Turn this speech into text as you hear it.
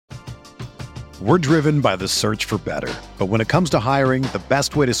We're driven by the search for better. But when it comes to hiring, the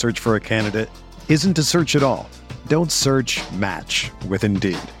best way to search for a candidate isn't to search at all. Don't search, match with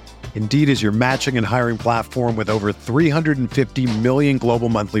Indeed. Indeed is your matching and hiring platform with over 350 million global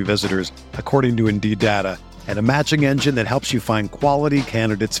monthly visitors, according to Indeed data, and a matching engine that helps you find quality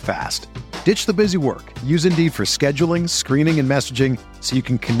candidates fast. Ditch the busy work. Use Indeed for scheduling, screening, and messaging so you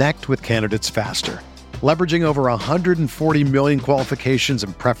can connect with candidates faster. Leveraging over 140 million qualifications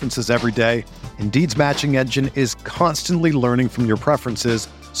and preferences every day, Indeed's matching engine is constantly learning from your preferences,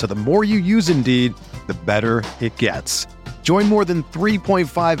 so the more you use Indeed, the better it gets. Join more than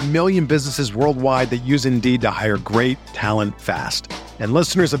 3.5 million businesses worldwide that use Indeed to hire great talent fast. And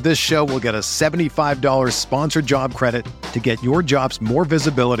listeners of this show will get a $75 sponsored job credit to get your jobs more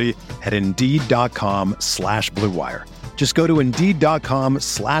visibility at Indeed.com/Blue Wire. Just go to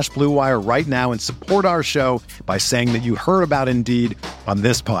Indeed.com/Blue Wire right now and support our show by saying that you heard about Indeed on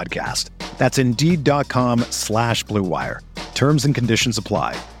this podcast. That's Indeed.com/Blue Wire. Terms and conditions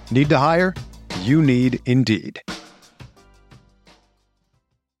apply. Need to hire? You need Indeed.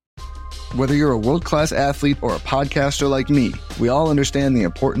 Whether you're a world-class athlete or a podcaster like me, we all understand the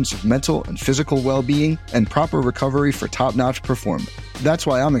importance of mental and physical well-being and proper recovery for top-notch performance. That's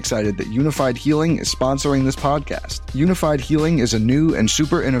why I'm excited that Unified Healing is sponsoring this podcast. Unified Healing is a new and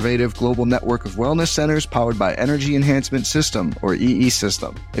super innovative global network of wellness centers powered by Energy Enhancement System, or EE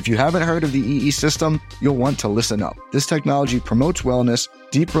System. If you haven't heard of the EE System, you'll want to listen up. This technology promotes wellness,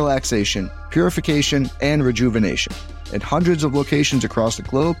 deep relaxation, purification, and rejuvenation. At hundreds of locations across the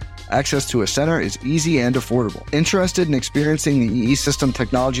globe, access to a center is easy and affordable. Interested in experiencing the EE System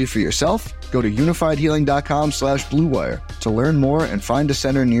technology for yourself? Go to unifiedhealing.com/Blue Wire to learn more and find a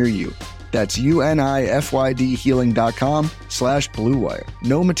center near you. That's UNIFYDhealing.com/Blue Wire.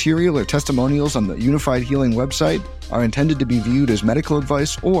 No material or testimonials on the Unified Healing website are intended to be viewed as medical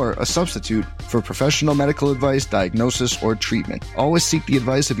advice or a substitute for professional medical advice, diagnosis, or treatment. Always seek the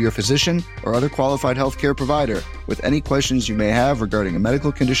advice of your physician or other qualified healthcare provider with any questions you may have regarding a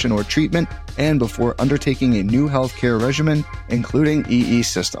medical condition or treatment and before undertaking a new healthcare regimen, including EE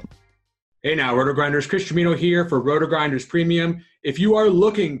System. Hey now, Roto-Grinders, Chris Jumino here for Roto-Grinders Premium. If you are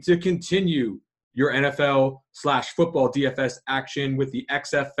looking to continue your NFL/football DFS action with the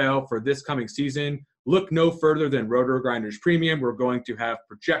XFL for this coming season, look no further than Roto-Grinders Premium. We're going to have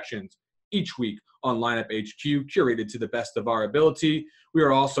projections each week on Lineup HQ, curated to the best of our ability. We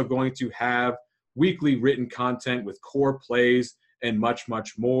are also going to have weekly written content with core plays and much,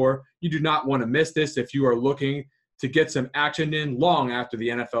 much more. You do not want to miss this if you are looking to get some action in long after the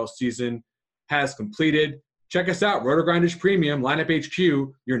NFL season has completed. Check us out, Roto-Grinders Premium, Lineup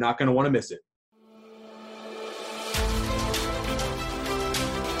HQ. You're not going to want to miss it.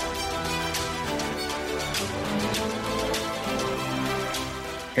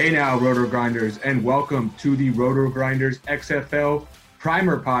 Hey now, Roto-Grinders, and welcome to the Roto-Grinders XFL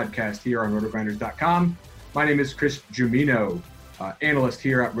Primer podcast here on rotogrinders.com. My name is Chris Jumino, analyst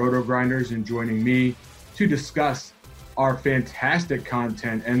here at Roto-Grinders, and joining me to discuss our fantastic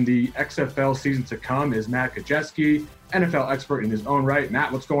content and the XFL season to come is Matt Kajeski, NFL expert in his own right. Matt,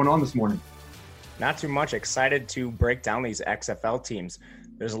 what's going on this morning? Not too much. Excited to break down these XFL teams.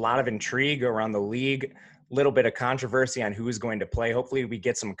 There's a lot of intrigue around the league, little bit of controversy on who's going to play. Hopefully we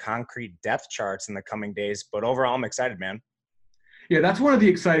get some concrete depth charts in the coming days, but overall I'm excited, man. Yeah, that's one of the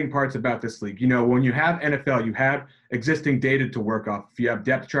exciting parts about this league. You know, when you have NFL, you have existing data to work off. If you have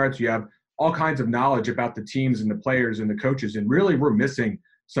depth charts, you have all kinds of knowledge about the teams and the players and the coaches, and really we're missing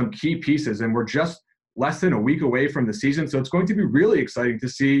some key pieces, and we're just less than a week away from the season, so it's going to be really exciting to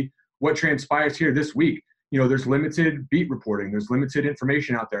see what transpires here this week. You know, there's limited beat reporting, there's limited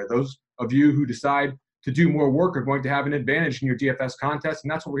information out there. Those of you who decide to do more work are going to have an advantage in your DFS contest, and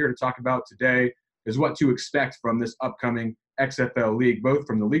that's what we're here to talk about today, is what to expect from this upcoming XFL league, both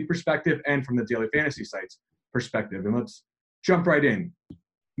from the league perspective and from the daily fantasy sites perspective. And let's jump right in.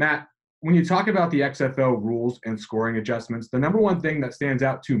 Matt, when you talk about the XFL rules and scoring adjustments, the number one thing that stands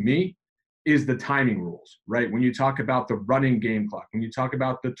out to me is the timing rules, right? When you talk about the running game clock, when you talk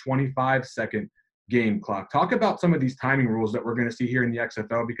about the 25-second game clock, talk about some of these timing rules that we're going to see here in the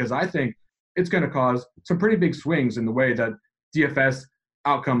XFL, because I think it's going to cause some pretty big swings in the way that DFS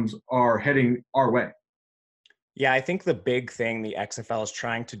outcomes are heading our way. Yeah, I think the big thing the XFL is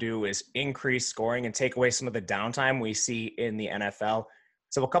trying to do is increase scoring and take away some of the downtime we see in the NFL.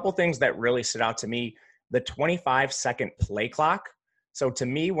 So a couple things that really stood out to me, the 25-second play clock. So to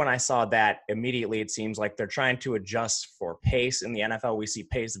me, when I saw that, immediately it seems like they're trying to adjust for pace. In the NFL, we see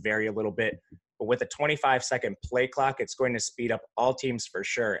pace vary a little bit. But with a 25-second play clock, it's going to speed up all teams for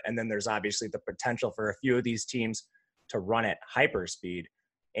sure. And then there's obviously the potential for a few of these teams to run at hyper speed.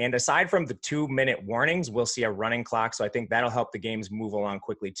 And aside from the 2-minute warnings, we'll see a running clock. So I think that'll help the games move along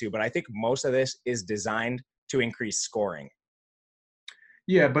quickly too. But I think most of this is designed to increase scoring.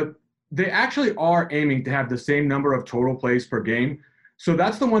 Yeah, but they actually are aiming to have the same number of total plays per game. So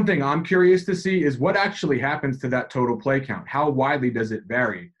that's the one thing I'm curious to see is what actually happens to that total play count. How widely does it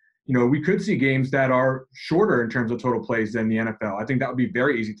vary? We could see games that are shorter in terms of total plays than the NFL. I think that would be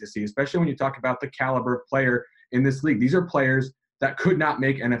very easy to see, especially when you talk about the caliber of player in this league. These are players that could not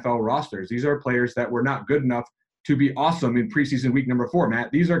make NFL rosters. These are players that were not good enough to be awesome in preseason week number 4,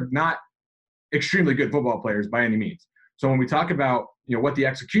 Matt. These are not extremely good football players by any means. So when we talk about what the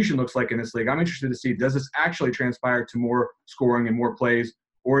execution looks like in this league, I'm interested to see, does this actually transpire to more scoring and more plays,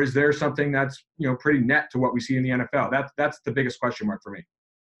 or is there something that's pretty net to what we see in the NFL? That's the biggest question mark for me.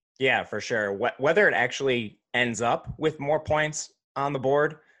 Yeah, for sure. Whether it actually ends up with more points on the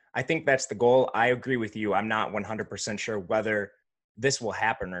board, I think that's the goal. I agree with you. I'm not 100% sure whether this will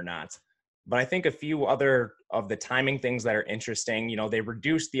happen or not. But I think a few other of the timing things that are interesting, they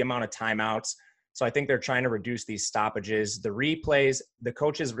reduced the amount of timeouts. So I think they're trying to reduce these stoppages. The replays, the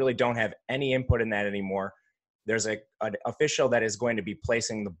coaches really don't have any input in that anymore. There's an official that is going to be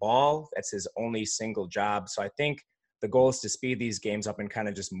placing the ball. That's his only single job. So I think the goal is to speed these games up and kind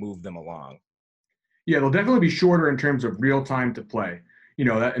of just move them along. Yeah, they'll definitely be shorter in terms of real time to play.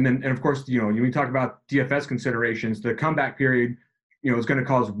 And of course, when we talk about DFS considerations, the comeback period, is going to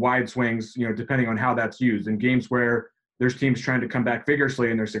cause wide swings, depending on how that's used. In games where there's teams trying to come back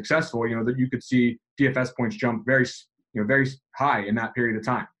vigorously and they're successful, that you could see DFS points jump very high in that period of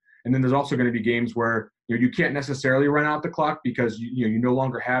time. And then there's also going to be games where you can't necessarily run out the clock because you no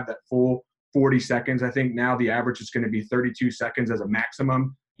longer have that full 40 seconds. I think now the average is going to be 32 seconds as a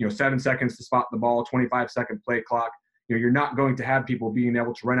maximum. 7 seconds to spot the ball, 25-second play clock. You're not going to have people being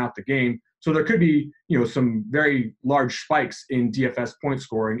able to run out the game. So there could be some very large spikes in DFS point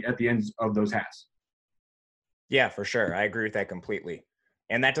scoring at the ends of those halves. Yeah, for sure. I agree with that completely.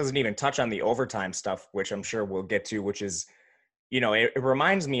 And that doesn't even touch on the overtime stuff, which I'm sure we'll get to, which is, it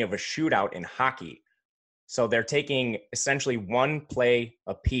reminds me of a shootout in hockey. So they're taking essentially one play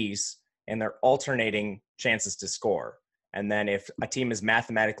apiece and they're alternating chances to score. And then if a team is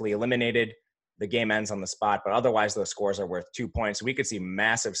mathematically eliminated, the game ends on the spot. But otherwise, those scores are worth 2 points. We could see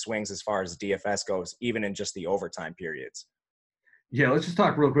massive swings as far as DFS goes, even in just the overtime periods. Yeah, let's just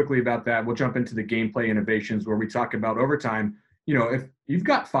talk real quickly about that. We'll jump into the gameplay innovations where we talk about overtime. If you've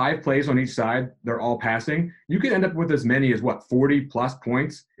got 5 plays on each side, they're all passing, you could end up with as many as 40 plus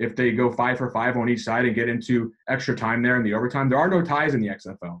points if they go 5 for 5 on each side and get into extra time there in the overtime. There are no ties in the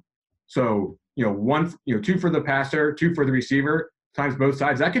XFL. So, 2 for the passer, 2 for the receiver, times both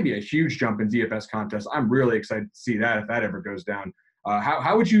sides. That could be a huge jump in DFS contests. I'm really excited to see that if that ever goes down.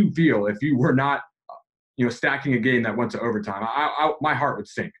 How would you feel if you were not, stacking a game that went to overtime? My heart would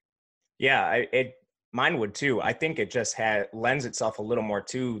sink. Yeah, mine would too. I think it just lends itself a little more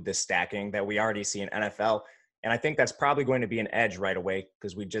to the stacking that we already see in NFL. And I think that's probably going to be an edge right away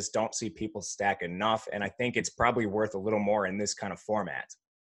because we just don't see people stack enough. And I think it's probably worth a little more in this kind of format.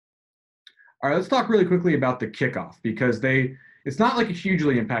 All right, let's talk really quickly about the kickoff because it's not like a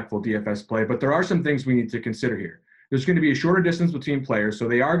hugely impactful DFS play, but there are some things we need to consider here. There's going to be a shorter distance between players, so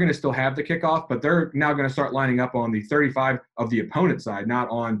they are going to still have the kickoff, but they're now going to start lining up on the 35 of the opponent side, not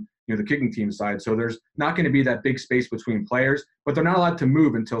on the kicking team side. So there's not going to be that big space between players, but they're not allowed to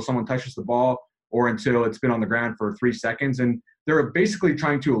move until someone touches the ball or until it's been on the ground for 3 seconds. And they're basically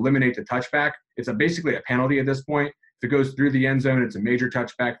trying to eliminate the touchback. It's basically a penalty at this point. If it goes through the end zone, it's a major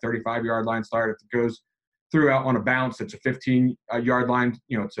touchback, 35-yard line start. If it goes through out on a bounce, it's a 15-yard line.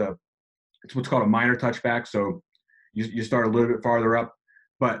 It's what's called a minor touchback. So you start a little bit farther up.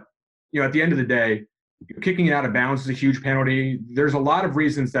 But, at the end of the day, kicking it out of bounds is a huge penalty. There's a lot of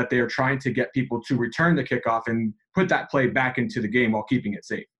reasons that they are trying to get people to return the kickoff and put that play back into the game while keeping it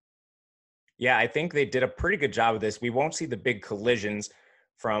safe. Yeah, I think they did a pretty good job of this. We won't see the big collisions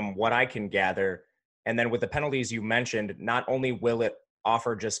from what I can gather. And then with the penalties you mentioned, not only will it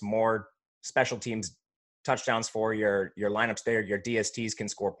offer just more special teams touchdowns for your lineups there, your DSTs can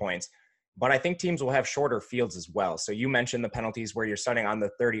score points, but I think teams will have shorter fields as well. So you mentioned the penalties where you're starting on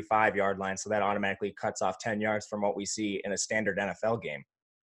the 35-yard line, so that automatically cuts off 10 yards from what we see in a standard NFL game.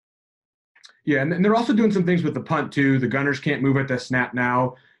 Yeah, and they're also doing some things with the punt too. The gunners can't move at the snap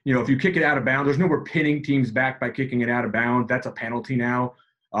now. If you kick it out of bounds, there's no more pinning teams back by kicking it out of bounds. That's a penalty now.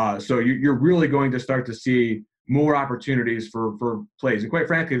 So you're really going to start to see more opportunities for plays. And quite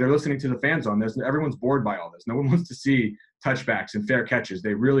frankly, they're listening to the fans on this. Everyone's bored by all this. No one wants to see touchbacks and fair catches.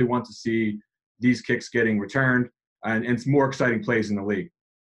 They really want to see these kicks getting returned, and it's more exciting plays in the league.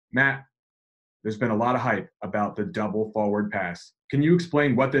 Matt, there's been a lot of hype about the double forward pass Can you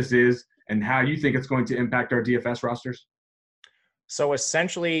explain what this is and how you think it's going to impact our DFS rosters? So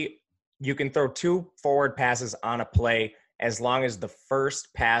essentially, you can throw 2 forward passes on a play as long as the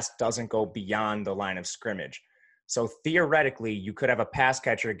first pass doesn't go beyond the line of scrimmage. So theoretically, you could have a pass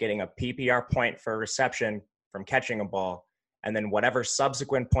catcher getting a PPR point for a reception from catching a ball, and then whatever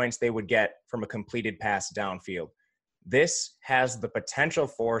subsequent points they would get from a completed pass downfield. This has the potential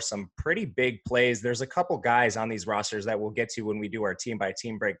for some pretty big plays. There's a couple guys on these rosters that we'll get to when we do our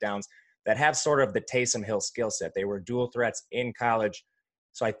team-by-team breakdowns that have sort of the Taysom Hill skill set. They were dual threats in college.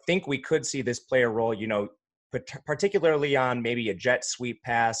 So I think we could see this play a role, particularly on maybe a jet sweep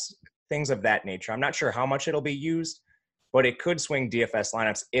pass, things of that nature. I'm not sure how much it'll be used, but it could swing DFS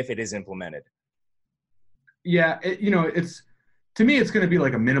lineups if it is implemented. Yeah, to me, it's going to be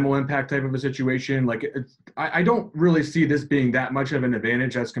like a minimal impact type of a situation. I don't really see this being that much of an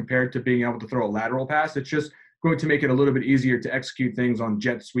advantage as compared to being able to throw a lateral pass. It's just going to make it a little bit easier to execute things on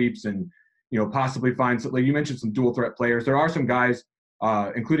jet sweeps and, possibly find some, like you mentioned, some dual threat players. There are some guys,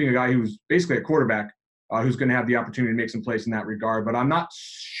 including a guy who's basically a quarterback, who's going to have the opportunity to make some plays in that regard. But I'm not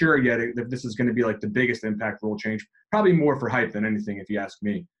sure yet if this is going to be like the biggest impact rule change. Probably more for hype than anything, if you ask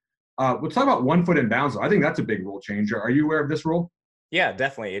me. Let's talk about 1 foot in bounds. I think that's a big rule change. Are you aware of this rule? Yeah,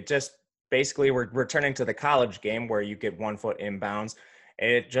 definitely. It just basically we're returning to the college game where you get 1 foot in bounds.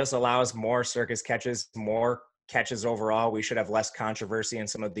 It just allows more circus catches, more catches overall. We should have less controversy in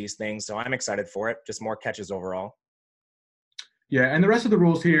some of these things. So I'm excited for it. Just more catches overall. Yeah, and the rest of the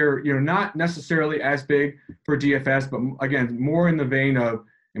rules here, not necessarily as big for DFS, but again, more in the vein of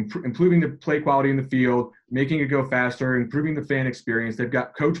improving the play quality in the field, making it go faster, improving the fan experience. They've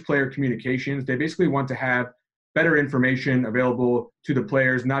got coach-player communications. They basically want to have better information available to the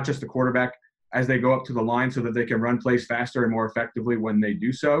players, not just the quarterback, as they go up to the line so that they can run plays faster and more effectively when they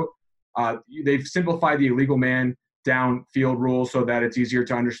do so. They've simplified the illegal man downfield rule so that it's easier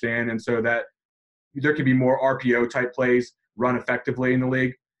to understand and so that there can be more RPO-type plays run effectively in the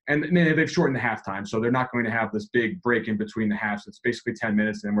league. And they've shortened the halftime, so they're not going to have this big break in between the halves. It's basically 10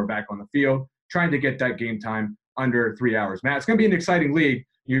 minutes, and then we're back on the field, trying to get that game time under 3 hours. Matt, it's going to be an exciting league.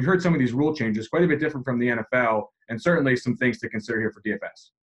 You've heard some of these rule changes, quite a bit different from the NFL, and certainly some things to consider here for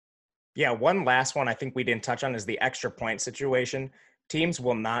DFS. Yeah, one last one I think we didn't touch on is the extra point situation. Teams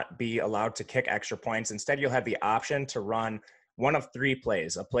will not be allowed to kick extra points. Instead, you'll have the option to run one of 3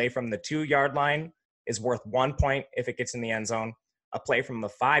 plays. A play from the 2-yard line is worth 1 point if it gets in the end zone. A play from the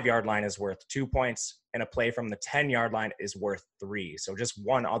 5-yard line is worth 2 points, and a play from the 10-yard line is worth 3. So just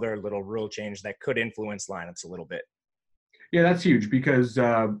one other little rule change that could influence lineups a little bit. Yeah, that's huge because,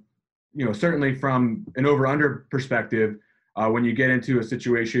 certainly from an over-under perspective, when you get into a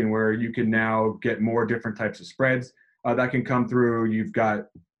situation where you can now get more different types of spreads that can come through, you've got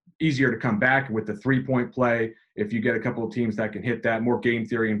easier to come back with the 3-point play. If you get a couple of teams that can hit that, more game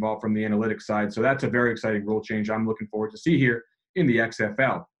theory involved from the analytics side. So that's a very exciting rule change I'm looking forward to see here in the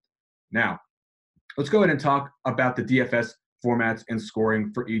XFL. Now, let's go ahead and talk about the DFS formats and scoring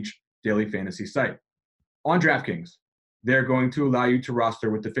for each daily fantasy site. On DraftKings, they're going to allow you to roster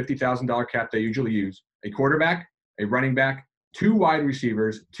with the $50,000 cap they usually use, a quarterback, a running back, 2 wide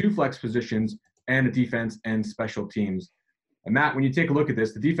receivers, 2 flex positions, and a defense and special teams. And Matt, when you take a look at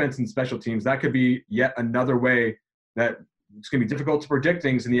this, the defense and special teams, that could be yet another way that it's going to be difficult to predict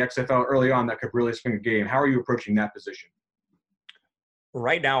things in the XFL early on that could really swing a game. How are you approaching that position?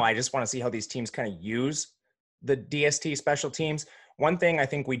 Right now, I just want to see how these teams kind of use the DST special teams. One thing I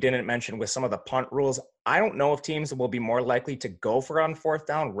think we didn't mention with some of the punt rules, I don't know if teams will be more likely to go for it on 4th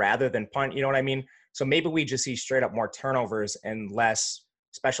down rather than punt. You know what I mean? So maybe we just see straight up more turnovers and less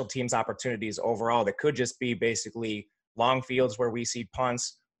special teams opportunities overall. That could just be basically long fields where we see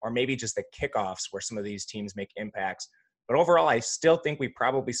punts, or maybe just the kickoffs where some of these teams make impacts. But overall, I still think we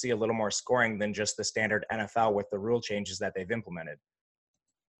probably see a little more scoring than just the standard NFL with the rule changes that they've implemented.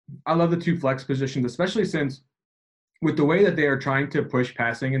 I love the 2 flex positions, especially since with the way that they are trying to push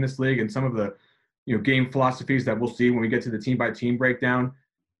passing in this league and some of the game philosophies that we'll see when we get to the team-by-team breakdown,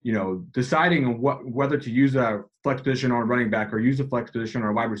 deciding on whether to use a flex position on a running back or use a flex position on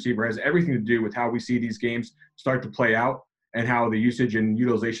a wide receiver has everything to do with how we see these games start to play out and how the usage and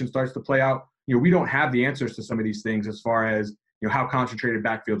utilization starts to play out. We don't have the answers to some of these things as far as how concentrated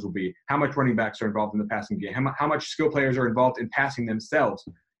backfields will be, how much running backs are involved in the passing game, how much skill players are involved in passing themselves.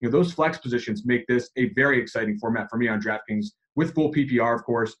 Those flex positions make this a very exciting format for me on DraftKings with full PPR, of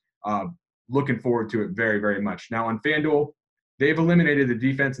course. Looking forward to it very, very much. Now on FanDuel, they've eliminated the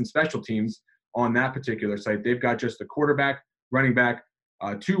defense and special teams on that particular site. They've got just a quarterback, running back,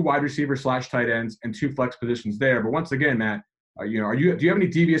 2 wide receivers / tight ends, and 2 flex positions there. But once again, Matt, do you have any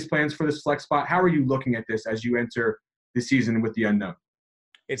devious plans for this flex spot? How are you looking at this as you enter this season with the unknown?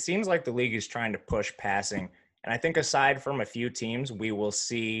 It seems like the league is trying to push passing. And I think aside from a few teams, we will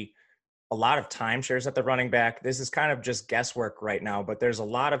see a lot of timeshares at the running back. This is kind of just guesswork right now, but there's a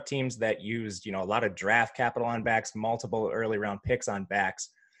lot of teams that used, a lot of draft capital on backs, multiple early round picks on backs.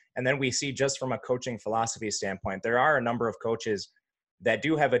 And then we see, just from a coaching philosophy standpoint, there are a number of coaches that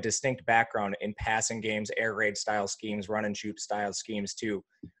do have a distinct background in passing games, air raid style schemes, run and shoot style schemes too.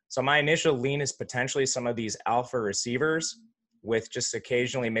 So my initial lean is potentially some of these alpha receivers, with just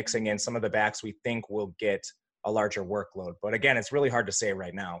occasionally mixing in some of the backs we think will get a larger workload. But again, it's really hard to say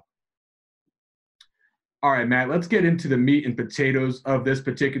right now. All right, Matt, let's get into the meat and potatoes of this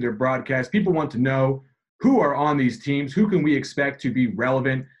particular broadcast. People want to know who are on these teams, who can we expect to be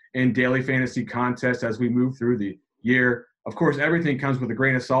relevant in daily fantasy contests as we move through the year. Of course, everything comes with a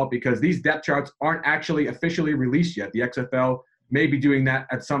grain of salt because these depth charts aren't actually officially released yet. The XFL may be doing that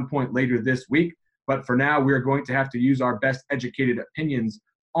at some point later this week. But for now, we're going to have to use our best educated opinions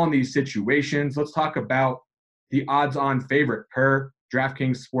on these situations. Let's talk about the odds-on favorite per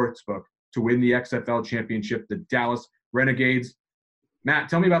DraftKings Sportsbook to win the XFL championship, the Dallas Renegades. Matt,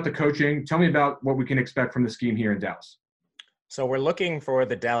 tell me about the coaching. Tell me about what we can expect from the scheme here in Dallas. So we're looking for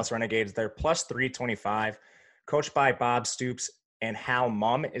the Dallas Renegades. They're plus 325, coached by Bob Stoops, and Hal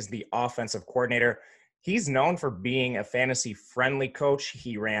Mumm is the offensive coordinator. He's known for being a fantasy-friendly coach.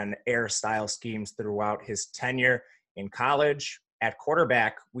 He ran air-style schemes throughout his tenure in college. At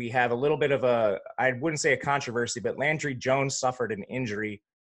quarterback, we have a little bit of I wouldn't say a controversy, but Landry Jones suffered an injury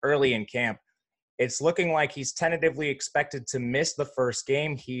early in camp. It's looking like he's tentatively expected to miss the first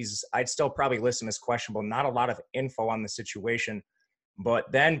game. I'd still probably list him as questionable. Not a lot of info on the situation.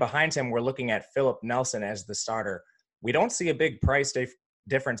 But then behind him, we're looking at Philip Nelson as the starter. We don't see a big price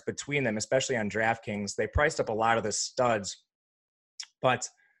difference between them, especially on DraftKings. They priced up a lot of the studs. But,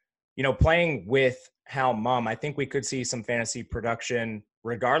 playing with Hal Mumm, I think we could see some fantasy production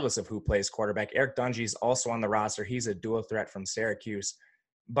regardless of who plays quarterback. Eric Dungy's also on the roster. He's a dual threat from Syracuse.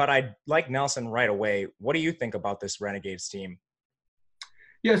 But I like Nelson right away. What do you think about this Renegades team?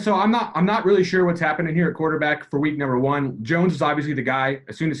 Yeah, so I'm not really sure what's happening here at quarterback for week number one. Jones is obviously the guy.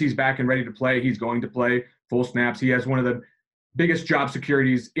 As soon as he's back and ready to play, he's going to play full snaps. He has one of the biggest job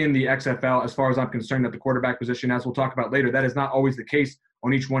securities in the XFL as far as I'm concerned at the quarterback position. As we'll talk about later, that is not always the case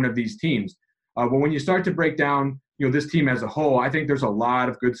on each one of these teams. But when you start to break down, this team as a whole, I think there's a lot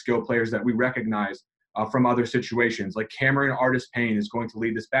of good skill players that we recognize from other situations. Like Cameron Artis-Payne is going to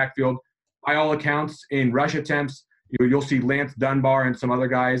lead this backfield. By all accounts, in rush attempts, you'll see Lance Dunbar and some other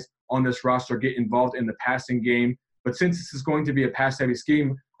guys on this roster get involved in the passing game. But since this is going to be a pass-heavy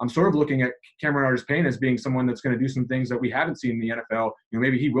scheme, I'm sort of looking at Cameron Artis-Payne as being someone that's going to do some things that we haven't seen in the NFL.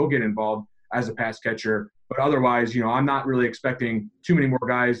 Maybe he will get involved as a pass catcher. But otherwise, I'm not really expecting too many more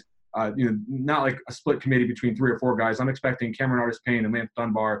guys, not like a split committee between 3 or 4 guys. I'm expecting Cameron Artis-Payne and Lance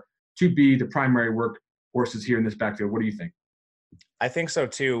Dunbar to be the primary workhorses here in this backfield. What do you think? I think so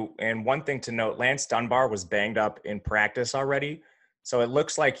too. And one thing to note, Lance Dunbar was banged up in practice already. So it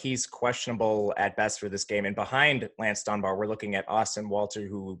looks like he's questionable at best for this game. And behind Lance Dunbar, we're looking at Austin Walter,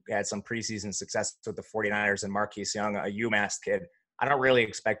 who had some preseason success with the 49ers, and Marquise Young, a UMass kid. I don't really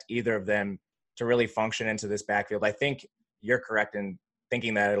expect either of them to really function into this backfield. I think you're correct in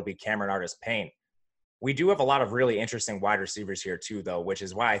thinking that it'll be Cameron Artis-Payne. We do have a lot of really interesting wide receivers here too, though, which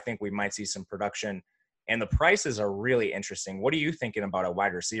is why I think we might see some production. And the prices are really interesting. What are you thinking about a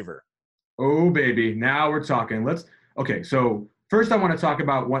wide receiver? Oh, baby. Now we're talking. Okay, so first I want to talk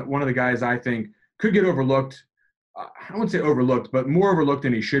about one of the guys I think could get overlooked. I don't want to say overlooked, but more overlooked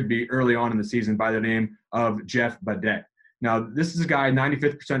than he should be early on in the season, by the name of Jeff Badet. Now, this is a guy,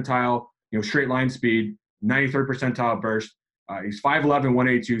 95th percentile, straight line speed, 93rd percentile burst. He's 5'11",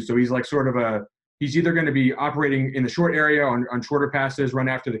 182, so he's like sort of he's either going to be operating in the short area on shorter passes, run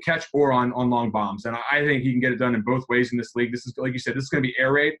after the catch, or on long bombs. And I think he can get it done in both ways in this league. This is, like you said, this is going to be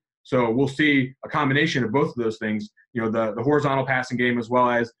air raid. So we'll see a combination of both of those things, the horizontal passing game, as well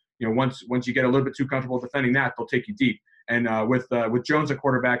as, once you get a little bit too comfortable defending that, they'll take you deep. And with Jones at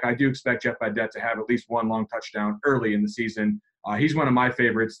quarterback, I do expect Jeff Badet to have at least one long touchdown early in the season. He's one of my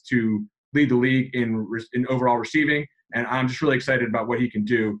favorites to lead the league in overall receiving, and I'm just really excited about what he can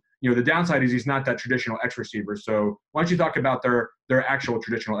do. The downside is he's not that traditional X receiver. So why don't you talk about their actual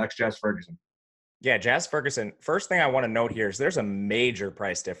traditional X, Jazz Ferguson? Yeah, Jazz Ferguson. First thing I want to note here is there's a major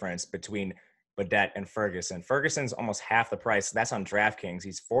price difference between Badet and Ferguson. Ferguson's almost half the price. That's on DraftKings.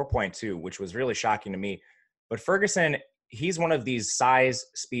 He's 4.2, which was really shocking to me. But Ferguson, he's one of these size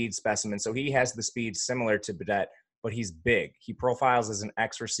speed specimens. So he has the speed similar to Badet, but he's big. He profiles as an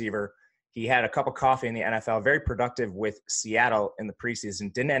X receiver. He had a cup of coffee in the NFL, very productive with Seattle in the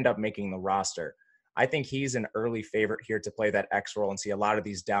preseason, didn't end up making the roster. I think he's an early favorite here to play that X role and see a lot of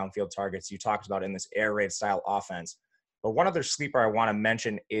these downfield targets you talked about in this air raid style offense. But one other sleeper I want to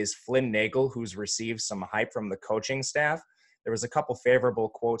mention is Flynn Nagel, who's received some hype from the coaching staff. There was a couple favorable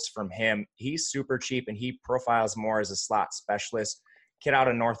quotes from him. He's super cheap, and he profiles more as a slot specialist. Kid out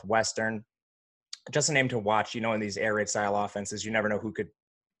of Northwestern. Just a name to watch, in these air raid style offenses. You never know who could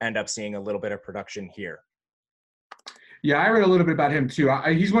end up seeing a little bit of production here. Yeah, I read a little bit about him too.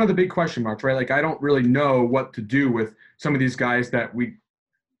 He's one of the big question marks, right? Like, I don't really know what to do with some of these guys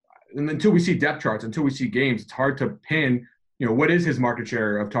and until we see depth charts, until we see games, it's hard to pin, what is his market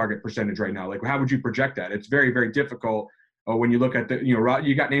share of target percentage right now? Like, how would you project that? It's very, very difficult when you look at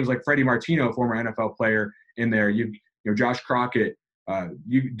you got names like Freddie Martino, former NFL player, in there. Josh Crockett,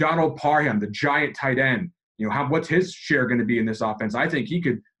 Donald Parham, the giant tight end. What's his share going to be in this offense? I think he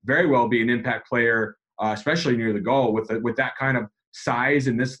could very well be an impact player, especially near the goal with that kind of size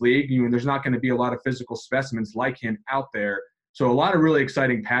in this league. There's not going to be a lot of physical specimens like him out there. So a lot of really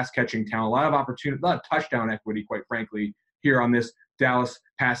exciting pass catching talent, a lot of opportunity, a lot of touchdown equity, quite frankly, here on this Dallas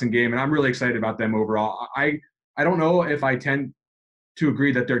passing game. And I'm really excited about them overall. I don't know if I tend to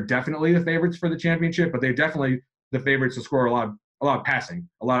agree that they're definitely the favorites for the championship, but they're definitely the favorites to score a lot of passing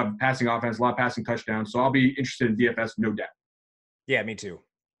offense, a lot of passing touchdowns. So I'll be interested in DFS, no doubt. Yeah, me too.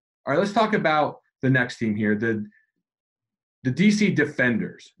 All right, let's talk about the next team here, the DC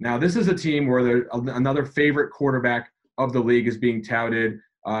Defenders. Now, this is a team where another favorite quarterback of the league is being touted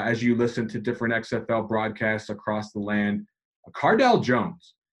as you listen to different XFL broadcasts across the land. Cardale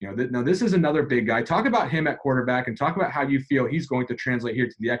Jones. Now this is another big guy. Talk about him at quarterback and talk about how you feel he's going to translate here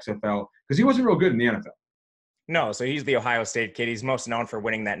to the XFL, because he wasn't real good in the NFL. No, so he's the Ohio State kid. He's most known for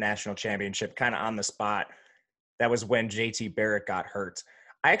winning that national championship kind of on the spot. That was when JT Barrett got hurt.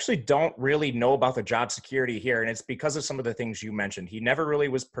 I actually don't really know about the job security here, and it's because of some of the things you mentioned. He never really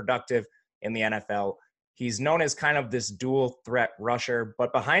was productive in the NFL. He's known as kind of this dual threat rusher,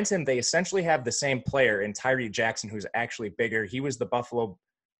 but behind him, they essentially have the same player in Tyree Jackson, who's actually bigger. He was the Buffalo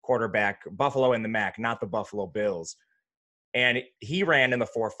quarterback, Buffalo in the MAC, not the Buffalo Bills. And he ran in the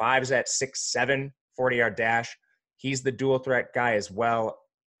 4.5s at 6'7", 40-yard dash. He's the dual threat guy as well.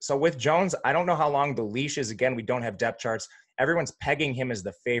 So with Jones, I don't know how long the leash is. Again, we don't have depth charts. Everyone's pegging him as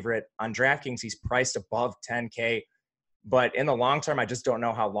the favorite. On DraftKings, he's priced above $10K. But in the long term, I just don't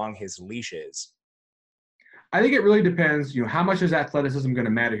know how long his leash is. I think it really depends, how much is athleticism going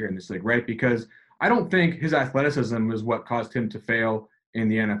to matter here in this league, right? Because I don't think his athleticism is what caused him to fail in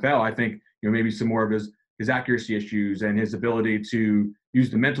the NFL. I think, maybe some more of his accuracy issues and his ability to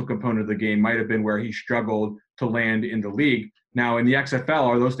use the mental component of the game might have been where he struggled to land in the league. Now, in the XFL,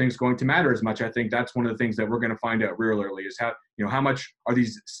 are those things going to matter as much? I think that's one of the things that we're going to find out real early is how much are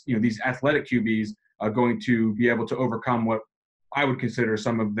these athletic QBs going to be able to overcome what I would consider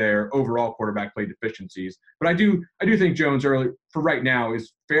some of their overall quarterback play deficiencies. But I do think Jones early for right now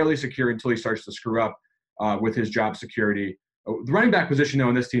is fairly secure until he starts to screw up with his job security. The running back position, though,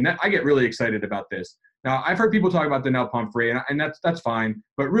 in this team, I get really excited about this. Now, I've heard people talk about Donnell Pumphrey, and that's fine.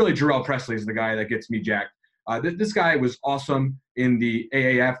 But really, Jarrell Presley is the guy that gets me jacked. This guy was awesome in the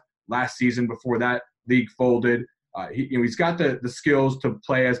AAF last season before that league folded. He's got the skills to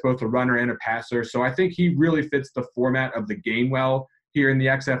play as both a runner and a passer. So I think he really fits the format of the game well here in the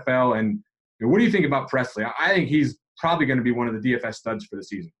XFL. And what do you think about Presley? I think he's probably going to be one of the DFS studs for the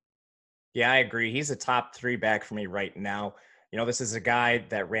season. Yeah, I agree. He's a top 3 back for me right now. This is a guy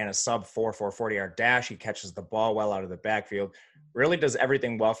that ran a sub 4.4 40-yard dash. He catches the ball well out of the backfield. Really does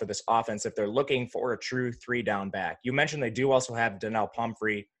everything well for this offense if they're looking for a true 3-down back. You mentioned they do also have Donnell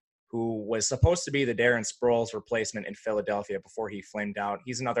Pumphrey, who was supposed to be the Darren Sproles replacement in Philadelphia before he flamed out.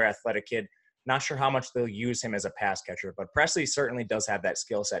 He's another athletic kid. Not sure how much they'll use him as a pass catcher, but Presley certainly does have that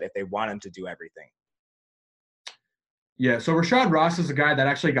skill set if they want him to do everything. Yeah, so Rashad Ross is a guy that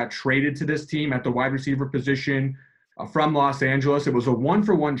actually got traded to this team at the wide receiver position from Los Angeles. It was a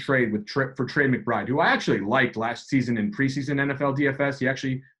 1-for-1 trade for Trey McBride, who I actually liked last season in preseason NFL DFS. He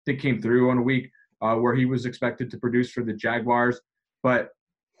actually, I think, came through on a week where he was expected to produce for the Jaguars. But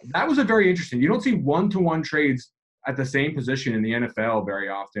that was a very interesting. You don't see 1-to-1 trades at the same position in the NFL very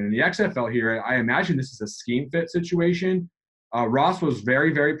often. In the XFL here, I imagine this is a scheme fit situation. Ross was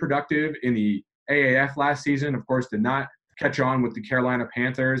very, very productive in the AAF last season. Of course, did not catch on with the Carolina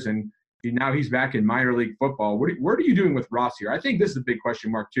Panthers, and now he's back in minor league football. What are you doing with Ross here? I think this is a big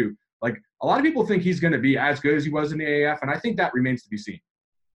question mark too. Like, a lot of people think he's going to be as good as he was in the AAF, and I think that remains to be seen.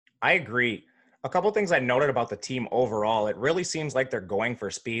 I agree. A couple of things I noted about the team overall, it really seems like they're going for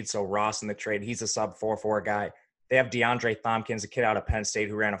speed. So Ross in the trade, he's a sub 4.4 guy. They have DeAndre Thompkins, a kid out of Penn State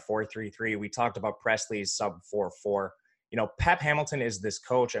who ran a 4.33. We talked about Presley's sub 4.4. Pep Hamilton is this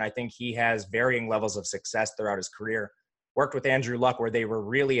coach, and I think he has varying levels of success throughout his career. Worked with Andrew Luck where they were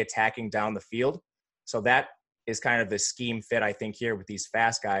really attacking down the field. So that is kind of the scheme fit, I think, here with these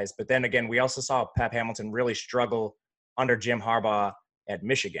fast guys. But then again, we also saw Pep Hamilton really struggle under Jim Harbaugh at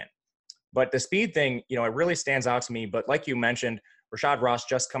Michigan. But the speed thing, it really stands out to me. But like you mentioned, Rashad Ross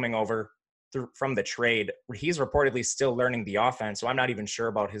just coming over from the trade, he's reportedly still learning the offense. So I'm not even sure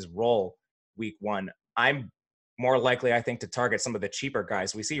about his role week one. I'm more likely, I think, to target some of the cheaper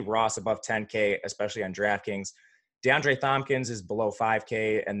guys. We see Ross above 10K, especially on DraftKings. DeAndre Thompkins is below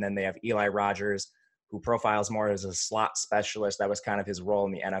 5K. And then they have Eli Rogers, who profiles more as a slot specialist. That was kind of his role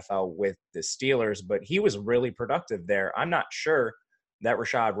in the NFL with the Steelers, but he was really productive there. I'm not sure that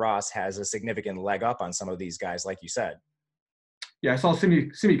Rashad Ross has a significant leg up on some of these guys, like you said. Yeah, I saw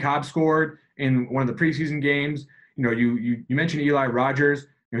Simmie Cobb scored in one of the preseason games. You mentioned Eli Rogers.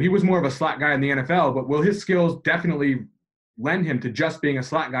 He was more of a slot guy in the NFL, but will his skills definitely lend him to just being a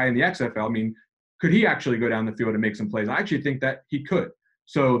slot guy in the XFL? I mean, could he actually go down the field and make some plays? I actually think that he could.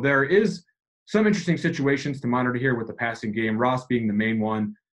 So there is some interesting situations to monitor here with the passing game, Ross being the main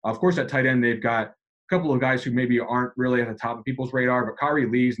one. Of course, at tight end, they've got a couple of guys who maybe aren't really at the top of people's radar, but Kari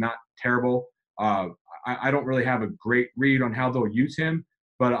Lee's not terrible. I don't really have a great read on how they'll use him,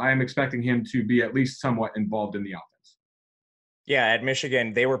 but I am expecting him to be at least somewhat involved in the offense. Yeah, at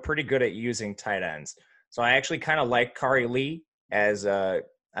Michigan, they were pretty good at using tight ends. So I actually kind of like Kari Lee as a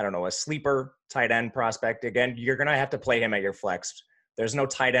sleeper tight end prospect. Again, you're going to have to play him at your flex. There's no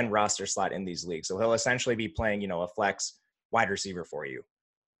tight end roster slot in these leagues. So he'll essentially be playing, a flex wide receiver for you.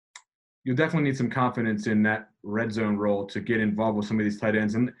 You'll definitely need some confidence in that red zone role to get involved with some of these tight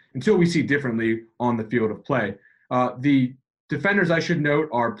ends, and until we see differently on the field of play. The defenders, I should note,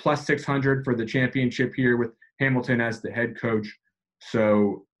 are plus 600 for the championship here with Hamilton as the head coach.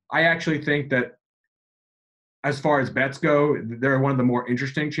 So I actually think that as far as bets go, they're one of the more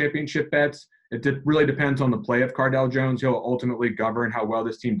interesting championship bets. It really depends on the play of Cardale Jones. He'll ultimately govern how well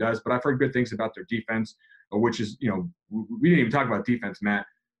this team does, but I've heard good things about their defense, which is, we didn't even talk about defense, Matt.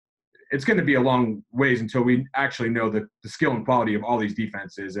 It's going to be a long ways until we actually know the skill and quality of all these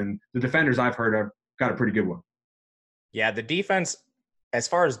defenses. And the defenders I've heard have got a pretty good one. Yeah, the defense, as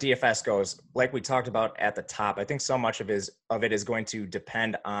far as DFS goes, like we talked about at the top, I think so much of it is going to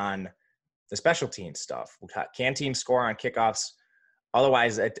depend on the special team stuff. Can teams score on kickoffs?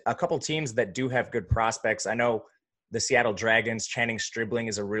 Otherwise, a couple teams that do have good prospects. I know the Seattle Dragons, Channing Stribling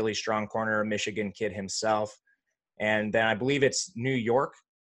is a really strong corner, a Michigan kid himself. And then I believe it's New York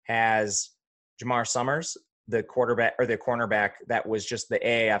has Jamar Summers, the cornerback that was just the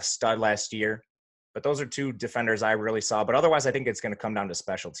AAF stud last year. But those are two defenders I really saw. But otherwise, I think it's going to come down to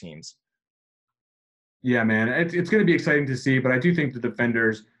special teams. Yeah, man, it's going to be exciting to see. But I do think the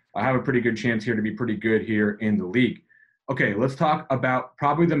defenders have a pretty good chance here to be pretty good here in the league. Okay, let's talk about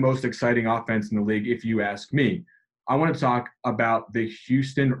probably the most exciting offense in the league, if you ask me. I want to talk about the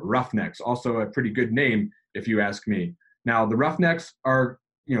Houston Roughnecks, also a pretty good name, if you ask me. Now, the Roughnecks are,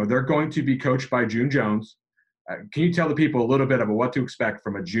 they're going to be coached by June Jones. Can you tell the people a little bit about what to expect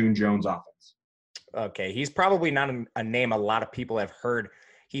from a June Jones offense? Okay, he's probably not a name a lot of people have heard.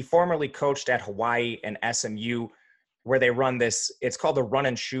 He formerly coached at Hawaii and SMU, where they run this. It's called the run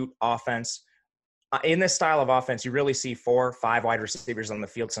and shoot offense. In this style of offense, you really see 4 or 5 wide receivers on the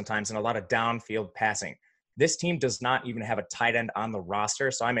field sometimes and a lot of downfield passing. This team does not even have a tight end on the roster,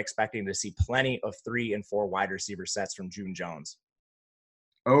 so I'm expecting to see plenty of 3 and 4 wide receiver sets from June Jones.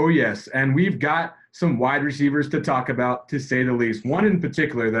 Oh, yes, and we've got some wide receivers to talk about, to say the least. One in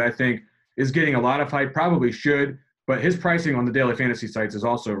particular that I think is getting a lot of hype, probably should, but his pricing on the daily fantasy sites is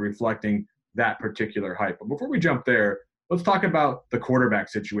also reflecting that particular hype. But before we jump there, let's talk about the quarterback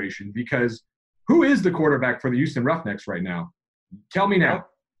situation, because who is the quarterback for the Houston Roughnecks right now? Tell me now.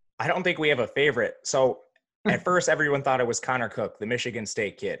 I don't think we have a favorite. So at first, everyone thought it was Connor Cook, the Michigan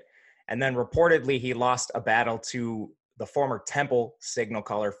State kid. And then reportedly, he lost a battle to the former Temple signal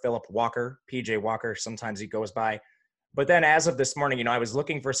caller, Philip Walker, PJ Walker, sometimes he goes by. But then as of this morning, I was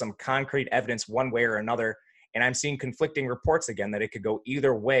looking for some concrete evidence one way or another, and I'm seeing conflicting reports again that it could go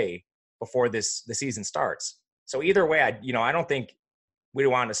either way before the season starts. So either way, I don't think we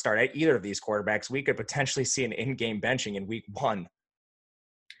want to start at either of these quarterbacks. We could potentially see an in-game benching in week 1.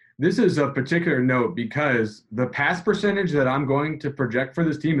 This is of particular note because the pass percentage that I'm going to project for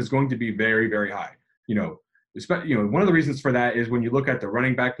this team is going to be very, very high. One of the reasons for that is when you look at the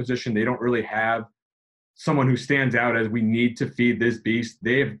running back position, they don't really have someone who stands out as we need to feed this beast.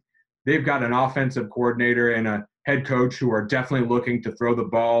 They've got an offensive coordinator and a head coach who are definitely looking to throw the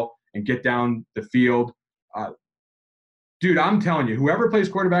ball and get down the field. Dude, I'm telling you, whoever plays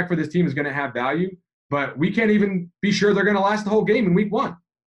quarterback for this team is going to have value. but we can't even be sure they're going to last the whole game in week 1.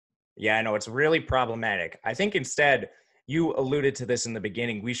 Yeah, I know. It's really problematic. I think instead, you alluded to this in the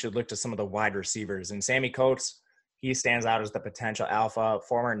beginning, we should look to some of the wide receivers. And Sammy Coates, he stands out as the potential alpha,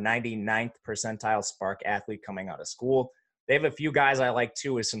 former 99th percentile Spark athlete coming out of school. They have a few guys I like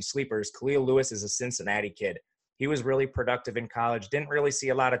too as some sleepers. Khalil Lewis is a Cincinnati kid. He was really productive in college, didn't really see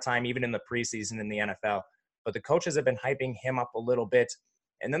a lot of time even in the preseason in the NFL. But the coaches have been hyping him up a little bit.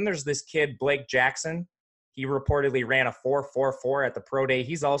 And then there's this kid, Blake Jackson. He reportedly ran a 4.44 at the pro day.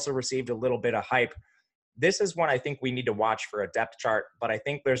 He's also received a little bit of hype. This is one I think we need to watch for a depth chart, but I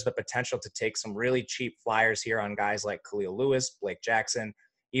think there's the potential to take some really cheap flyers here on guys like Khalil Lewis, Blake Jackson,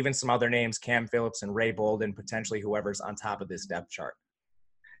 even some other names, Cam Phillips and Ray Bolden, potentially whoever's on top of this depth chart.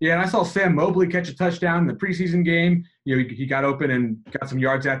 Yeah, and I saw Sam Mobley catch a touchdown in the preseason game. He got open and got some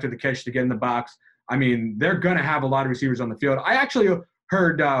yards after the catch to get in the box. I mean, they're going to have a lot of receivers on the field. I actually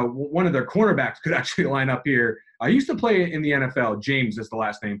heard one of their cornerbacks could actually line up here. I used to play in the NFL. James is the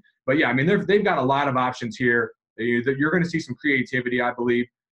last name. But, yeah, I mean, they've got a lot of options here. You're going to see some creativity, I believe,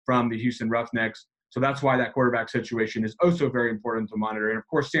 from the Houston Roughnecks. So that's why that quarterback situation is also very important to monitor. And, of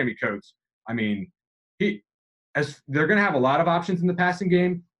course, Sammy Coates. I mean, they're going to have a lot of options in the passing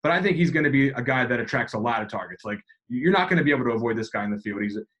game, but I think he's going to be a guy that attracts a lot of targets. Like, you're not going to be able to avoid this guy in the field.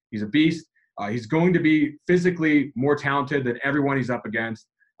 He's a beast. He's going to be physically more talented than everyone he's up against.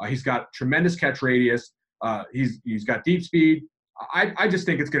 He's got tremendous catch radius. He's got deep speed. I just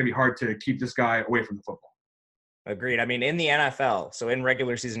think it's going to be hard to keep this guy away from the football. Agreed. I mean, in the NFL, so in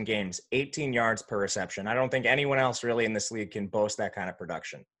regular season games, 18 yards per reception. I don't think anyone else really in this league can boast that kind of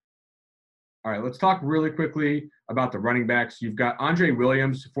production. All right, let's talk really quickly about the running backs. You've got Andre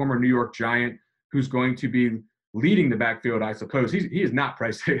Williams, former New York Giant, who's going to be leading the backfield, I suppose. He is not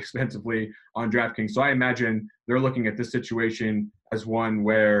priced expensively on DraftKings, so I imagine they're looking at this situation as one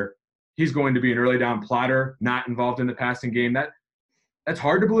where he's going to be an early down plotter, not involved in the passing game. That's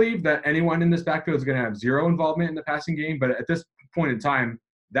hard to believe that anyone in this backfield is going to have zero involvement in the passing game, but at this point in time,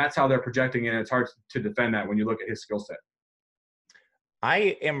 that's how they're projecting it, and it's hard to defend that when you look at his skill set.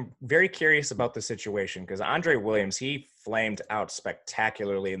 I am very curious about the situation because Andre Williams, he flamed out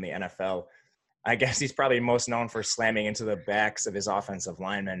spectacularly in the NFL. I guess he's probably most known for slamming into the backs of his offensive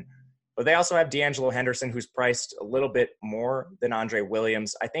linemen. But they also have D'Angelo Henderson, who's priced a little bit more than Andre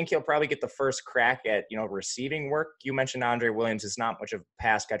Williams. I think he'll probably get the first crack at, receiving work. You mentioned Andre Williams is not much of a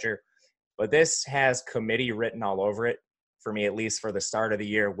pass catcher, but this has committee written all over it, for me at least for the start of the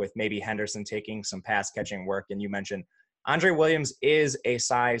year, with maybe Henderson taking some pass catching work. And you mentioned Andre Williams is a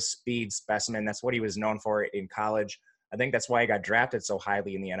size speed specimen. That's what he was known for in college. I think that's why he got drafted so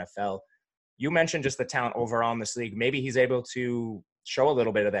highly in the NFL. You mentioned just the talent overall in this league. Maybe he's able to show a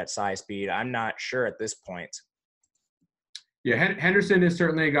little bit of that size speed. I'm not sure at this point. Yeah, Henderson is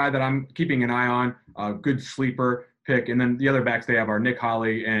certainly a guy that I'm keeping an eye on. A good sleeper pick. And then the other backs they have are Nick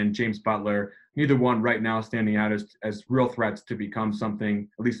Holley and James Butler. Neither one right now standing out as real threats to become something,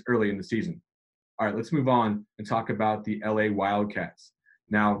 at least early in the season. All right, let's move on and talk about the LA Wildcats.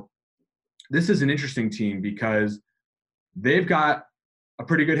 Now, this is an interesting team because they've got a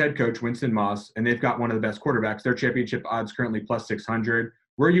pretty good head coach, Winston Moss, and they've got one of the best quarterbacks. Their championship odds currently plus 600.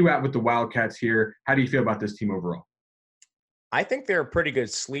 Where are you at with the Wildcats here? How do you feel about this team overall? I think they're a pretty good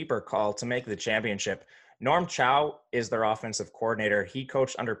sleeper call to make the championship. Norm Chow is their offensive coordinator. He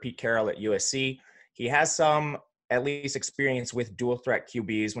coached under Pete Carroll at USC. He has some, at least, experience with dual threat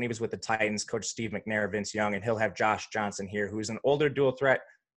QBs. When he was with the Titans, Coach Steve McNair, Vince Young, and he'll have Josh Johnson here, who's an older dual threat.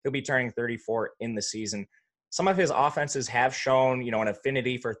 He'll be turning 34 in the season. Some of his offenses have shown, an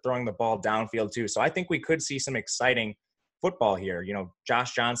affinity for throwing the ball downfield too. So I think we could see some exciting football here.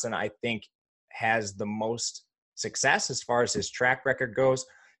 Josh Johnson, I think, has the most success as far as his track record goes.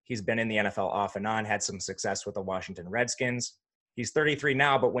 He's been in the NFL off and on, had some success with the Washington Redskins. He's 33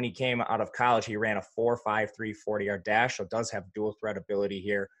 now, but when he came out of college, he ran a 4.53 40-yard dash, so does have dual threat ability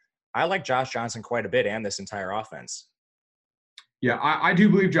here. I like Josh Johnson quite a bit and this entire offense. Yeah, I do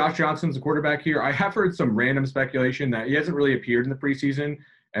believe Josh Johnson's the quarterback here. I have heard some random speculation that he hasn't really appeared in the preseason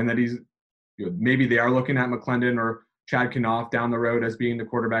and that he's maybe they are looking at McClendon or Chad Kanoff down the road as being the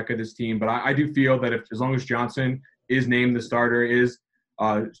quarterback of this team. But I do feel that as long as Johnson is named the starter, is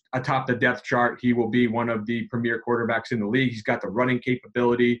atop the depth chart, he will be one of the premier quarterbacks in the league. He's got the running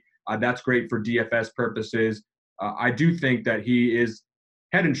capability. That's great for DFS purposes. I do think that he is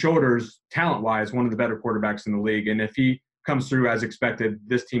head and shoulders, talent-wise, one of the better quarterbacks in the league. And if he comes through as expected,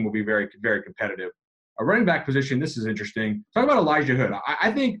 this team will be very, very competitive. A running back position, this is interesting. Talk about Elijah Hood.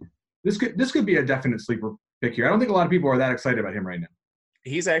 I think this could be a definite sleeper pick here. I don't think a lot of people are that excited about him right now.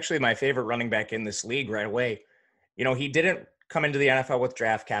 He's actually my favorite running back in this league right away. He didn't come into the NFL with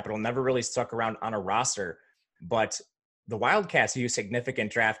draft capital, never really stuck around on a roster, but the Wildcats use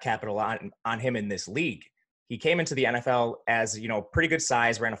significant draft capital on him in this league. He came into the NFL as, pretty good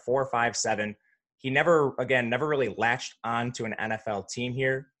size, ran a 4.57. He never really latched on to an NFL team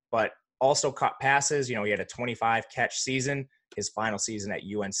here, but also caught passes. He had a 25 catch season, his final season at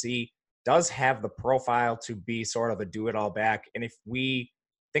UNC. Does have the profile to be sort of a do-it-all back. And if we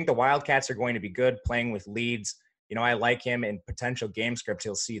think the Wildcats are going to be good playing with leads, I like him in potential game script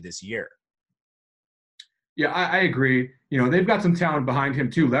he'll see this year. Yeah, I agree. They've got some talent behind him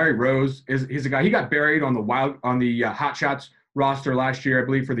too. Larry Rose he's a guy. He got buried on the Hot Shots roster last year, I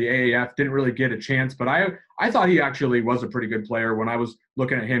believe, for the AAF. Didn't really get a chance, but I thought he actually was a pretty good player when I was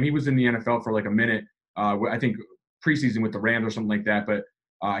looking at him. He was in the NFL for like a minute, I think preseason with the Rams or something like that. But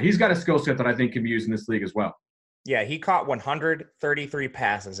he's got a skill set that I think can be used in this league as well. Yeah, he caught 133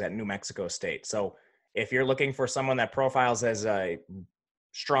 passes at New Mexico State. So if you're looking for someone that profiles as a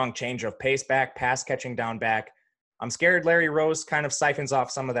strong change of pace back, pass catching down back, I'm scared Larry Rose kind of siphons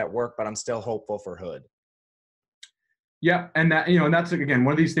off some of that work, but I'm still hopeful for Hood. Yeah, and that's again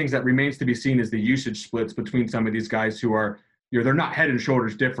one of these things that remains to be seen is the usage splits between some of these guys who are, they're not head and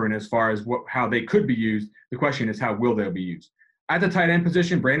shoulders different as far as how they could be used. The question is how will they be used? At the tight end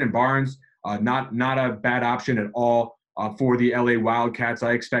position, Brandon Barnes, not a bad option at all for the LA Wildcats.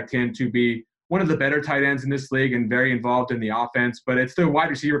 I expect him to be one of the better tight ends in this league and very involved in the offense. But it's the wide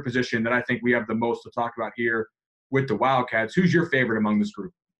receiver position that I think we have the most to talk about here with the Wildcats. Who's your favorite among this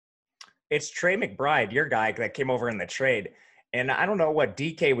group? It's Trey McBride, your guy that came over in the trade. And I don't know what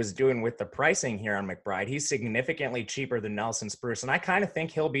DK was doing with the pricing here on McBride. He's significantly cheaper than Nelson Spruce. And I kind of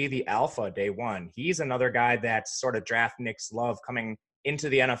think he'll be the alpha day one. He's another guy that's sort of draft Nick's love coming into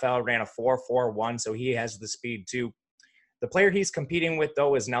the NFL, ran a 4.41, so he has the speed too. The player he's competing with,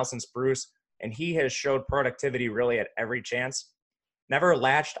 though, is Nelson Spruce, and he has showed productivity really at every chance. Never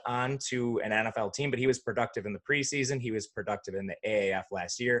latched on to an NFL team, but he was productive in the preseason. He was productive in the AAF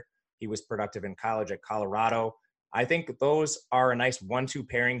last year. He was productive in college at Colorado. I think those are a nice 1-2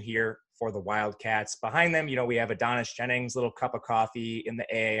 pairing here for the Wildcats. Behind them, we have Adonis Jennings, little cup of coffee in the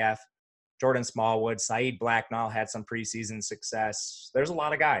AAF. Jordan Smallwood, Saeed Blacknall had some preseason success. There's a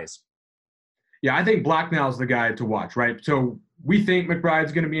lot of guys. Yeah, I think Blacknall's the guy to watch, right? So we think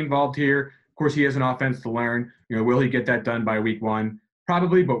McBride's going to be involved here. Of course, he has an offense to learn. Will he get that done by week one?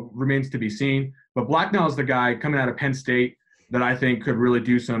 Probably, but remains to be seen. But Blacknall's the guy coming out of Penn State that I think could really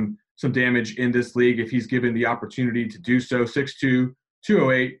do some damage in this league if he's given the opportunity to do so. 6'2",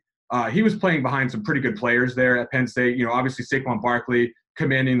 208. He was playing behind some pretty good players there at Penn State. Obviously Saquon Barkley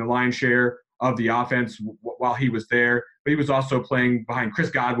commanding the lion's share of the offense while he was there. But he was also playing behind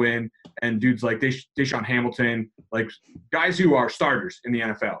Chris Godwin and dudes like Deshaun Hamilton, like guys who are starters in the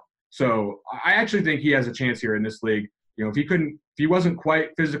NFL. So I actually think he has a chance here in this league. If he wasn't quite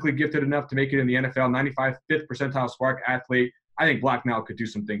physically gifted enough to make it in the NFL, 95th percentile SPARQ athlete, I think Blacknall could do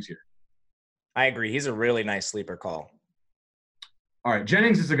some things here. I agree. He's a really nice sleeper call. All right,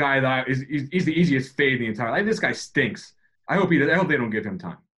 Jennings is a guy that he's the easiest fade in the entire life. This guy stinks. I hope they don't give him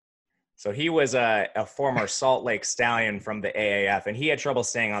time. So he was a former Salt Lake Stallion from the AAF, and he had trouble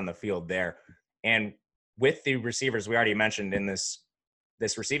staying on the field there. And with the receivers we already mentioned in this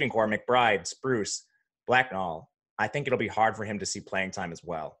receiving core, McBride, Spruce, Blacknall, I think it'll be hard for him to see playing time as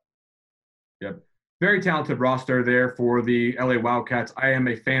well. Yep. Very talented roster there for the LA Wildcats. I am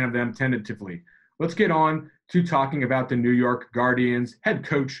a fan of them tentatively. Let's get on to talking about the New York Guardians head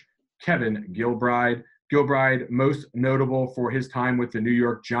coach, Kevin Gilbride. Gilbride, most notable for his time with the New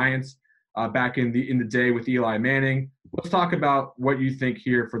York Giants back in the day with Eli Manning. Let's talk about what you think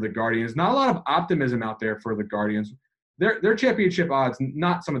here for the Guardians. Not a lot of optimism out there for the Guardians. Their championship odds,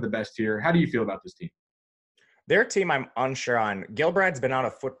 not some of the best here. How do you feel about this team? Their team, I'm unsure on. Gilbride's been out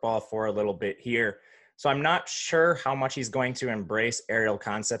of football for a little bit here, so I'm not sure how much he's going to embrace aerial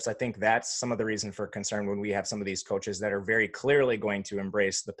concepts. I think that's some of the reason for concern when we have some of these coaches that are very clearly going to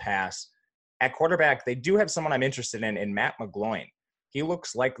embrace the pass. At quarterback, they do have someone I'm interested in Matt McGloin. He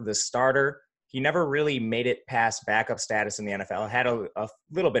looks like the starter. He never really made it past backup status in the NFL. Had a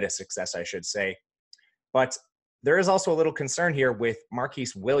little bit of success, I should say. But there is also a little concern here with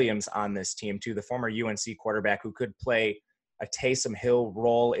Marquise Williams on this team, too, the former UNC quarterback who could play a Taysom Hill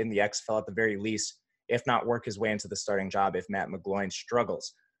role in the XFL at the very least, if not work his way into the starting job if Matt McGloin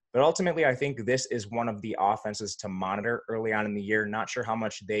struggles. But ultimately, I think this is one of the offenses to monitor early on in the year. Not sure how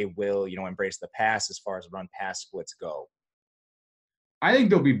much they will, embrace the pass as far as run-pass splits go. I think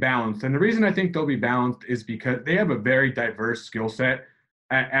they'll be balanced. And the reason I think they'll be balanced is because they have a very diverse skill set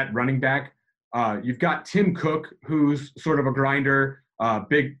at running back. You've got Tim Cook, who's sort of a grinder,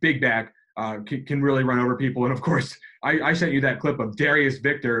 big back. can really run over people. And of course, I sent you that clip of Darius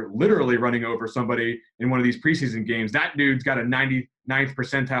Victor literally running over somebody in one of these preseason games. That dude's got a 99th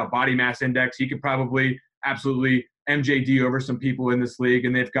percentile body mass index. He could probably absolutely MJD over some people in this league.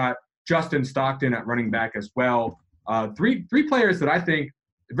 And they've got Justin Stockton at running back as well. Three players that I think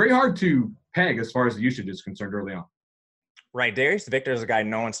very hard to peg as far as the usage is concerned early on. Right. Darius Victor is a guy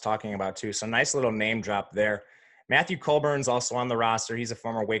no one's talking about too. So nice little name drop there. Matthew Colburn's also on the roster. He's a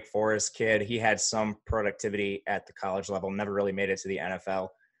former Wake Forest kid. He had some productivity at the college level, never really made it to the NFL.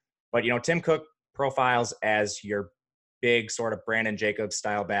 But, Tim Cook profiles as your big sort of Brandon Jacobs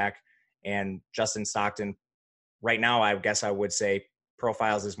style back, and Justin Stockton, right now, I guess I would say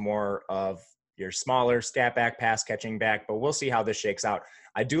profiles as more of your smaller stat back, pass catching back, but we'll see how this shakes out.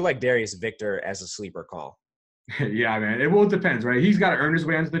 I do like Darius Victor as a sleeper call. Yeah, man. It depends, right? He's got to earn his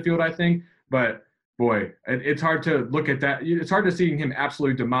way onto the field, I think, but boy, it's hard to look at that. It's hard to see him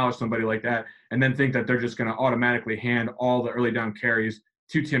absolutely demolish somebody like that and then think that they're just going to automatically hand all the early down carries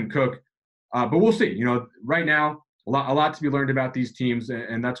to Tim Cook. But we'll see. Right now, a lot to be learned about these teams,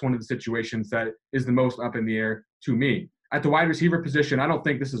 and that's one of the situations that is the most up in the air to me. At the wide receiver position, I don't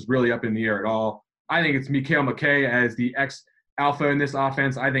think this is really up in the air at all. I think it's Mikael McKay as the ex-alpha in this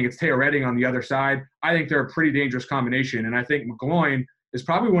offense. I think it's Taylor Redding on the other side. I think they're a pretty dangerous combination, and I think McGloin is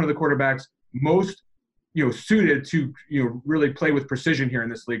probably one of the quarterbacks most suited to really play with precision here in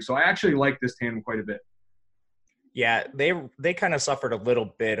this league. So I actually like this tandem quite a bit. Yeah, they kind of suffered a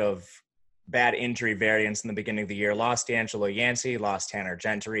little bit of bad injury variance in the beginning of the year. Lost D'Angelo Yancey, lost Tanner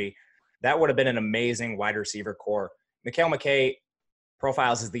Gentry. That would have been an amazing wide receiver core. Mikael McKay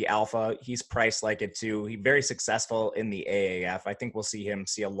profiles as the alpha. He's priced like it too. He's very successful in the AAF. I think we'll see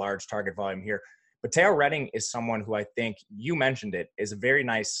a large target volume here. But Taylor Redding is someone who I think, you mentioned it, is a very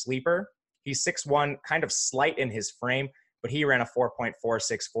nice sleeper. He's 6'1", kind of slight in his frame, but he ran a 4.46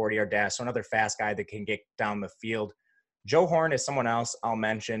 40-yard dash, so another fast guy that can get down the field. Joe Horn is someone else I'll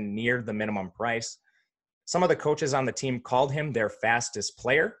mention near the minimum price. Some of the coaches on the team called him their fastest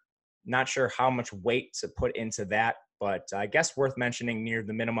player. Not sure how much weight to put into that, but I guess worth mentioning near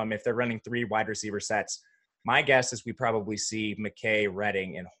the minimum if they're running 3 wide receiver sets. My guess is we probably see McKay,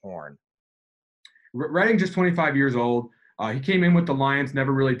 Redding, and Horn. Redding just 25 years old. He came in with the Lions,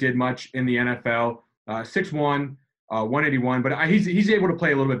 never really did much in the NFL. 6'1", 181, but he's able to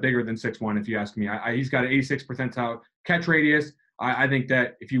play a little bit bigger than 6'1", if you ask me. He's got an 86th percentile catch radius. I think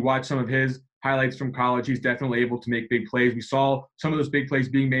that if you watch some of his highlights from college, he's definitely able to make big plays. We saw some of those big plays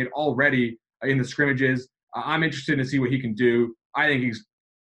being made already in the scrimmages. I'm interested to see what he can do. I think he's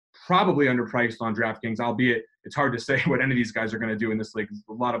probably underpriced on DraftKings, albeit it's hard to say what any of these guys are going to do in this league. There's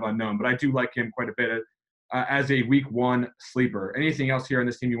a lot of unknown, but I do like him quite a bit as a week 1 sleeper. Anything else here on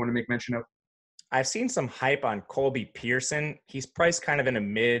this team you want to make mention of? I've seen some hype on Colby Pearson. He's priced kind of in a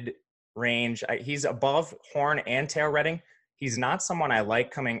mid-range. He's above Horn and Taylor Redding. He's not someone I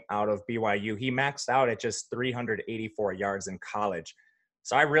like coming out of BYU. He maxed out at just 384 yards in college.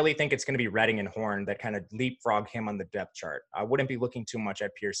 So I really think it's going to be Redding and Horn that kind of leapfrog him on the depth chart. I wouldn't be looking too much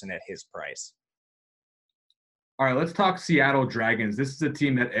at Pearson at his price. All right, let's talk Seattle Dragons. This is a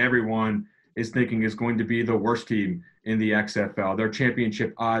team that everyone is thinking is going to be the worst team in the XFL. Their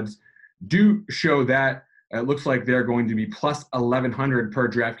championship odds do show that. It looks like they're going to be plus 1,100 per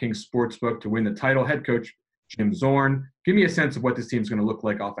DraftKings Sportsbook to win the title. Head coach Jim Zorn. Give me a sense of what this team's going to look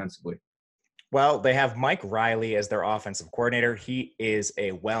like offensively. Well, they have Mike Riley as their offensive coordinator. He is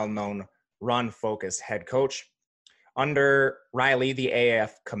a well-known run-focused head coach. Under Riley, the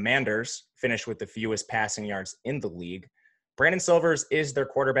AAF Commanders finished with the fewest passing yards in the league. Brandon Silvers is their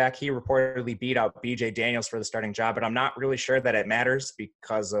quarterback. He reportedly beat out BJ Daniels for the starting job, but I'm not really sure that it matters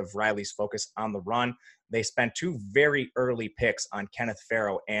because of Riley's focus on the run. They spent 2 very early picks on Kenneth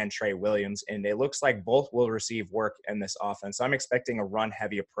Farrow and Trey Williams, and it looks like both will receive work in this offense. So I'm expecting a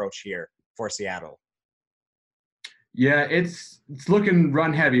run-heavy approach here for Seattle. Yeah, it's looking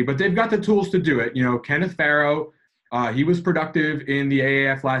run-heavy, but they've got the tools to do it. Kenneth Farrow, he was productive in the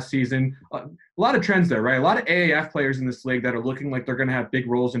AAF last season. A lot of trends there, right? A lot of AAF players in this league that are looking like they're going to have big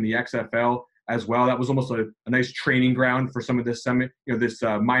roles in the XFL as well. That was almost a nice training ground for some of this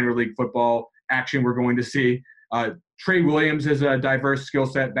minor league football action we're going to see. Trey Williams is a diverse skill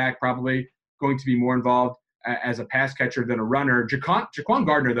set back, probably going to be more involved as a pass catcher than a runner. Jaquan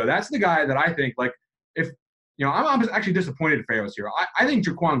Gardner, though, that's the guy that I think, I'm actually disappointed in Farrow's here. I think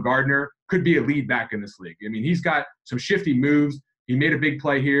Jaquan Gardner could be a lead back in this league. I mean, he's got some shifty moves. He made a big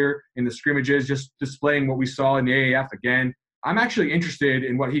play here in the scrimmages, just displaying what we saw in the AAF again. I'm actually interested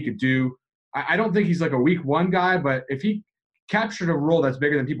in what he could do. I don't think he's like a week 1 guy, but if he captured a role that's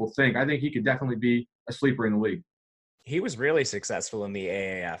bigger than people think, I think he could definitely be a sleeper in the league. He was really successful in the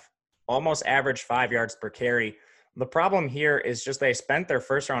AAF. almost average 5 yards per carry. The problem here is just they spent their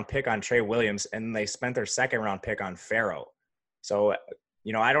first round pick on Trey Williams and they spent their second round pick on Pharaoh. So,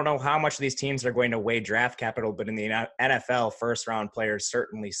 I don't know how much these teams are going to weigh draft capital, but in the NFL, first round players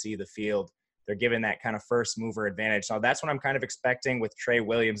certainly see the field. They're given that kind of first mover advantage. So that's what I'm kind of expecting with Trey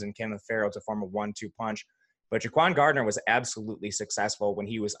Williams and Kenneth Pharaoh to form a 1-2 punch. But Jaquan Gardner was absolutely successful when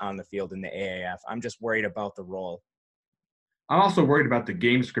he was on the field in the AAF. I'm just worried about the role. I'm also worried about the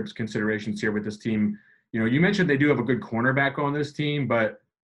game scripts considerations here with this team. You mentioned they do have a good cornerback on this team, but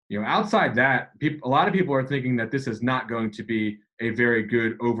outside that, a lot of people are thinking that this is not going to be a very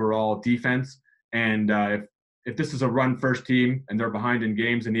good overall defense. And if this is a run-first team and they're behind in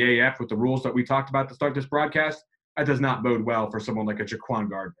games in the AAF with the rules that we talked about to start this broadcast, that does not bode well for someone like a Jaquan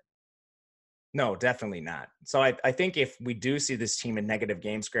Gardner. No, definitely not. So I think if we do see this team in negative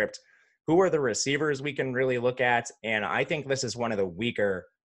game script, who are the receivers we can really look at? And I think this is one of the weaker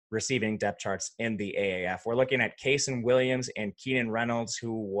receiving depth charts in the AAF. We're looking at Kasen Williams and Keenan Reynolds,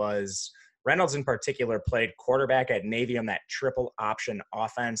 Reynolds in particular played quarterback at Navy on that triple option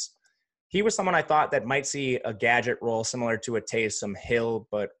offense. He was someone I thought that might see a gadget role similar to a Taysom Hill,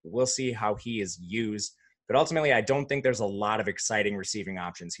 but we'll see how he is used. But ultimately, I don't think there's a lot of exciting receiving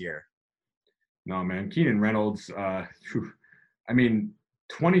options here. No, man. Keenan Reynolds, 25th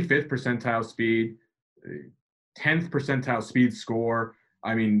percentile speed, 10th percentile speed score.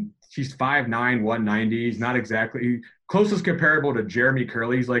 He's 5'9", 190. He's not exactly – closest comparable to Jeremy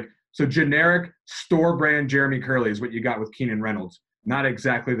Curley. So generic store brand Jeremy Curley is what you got with Keenan Reynolds. Not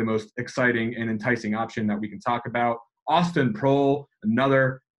exactly the most exciting and enticing option that we can talk about. Austin Prohl,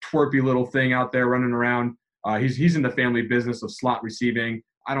 another twerpy little thing out there running around. He's in the family business of slot receiving.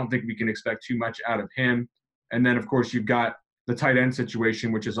 I don't think we can expect too much out of him. And then, of course, you've got the tight end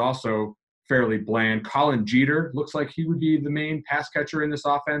situation, which is also fairly bland. Colin Jeter looks like he would be the main pass catcher in this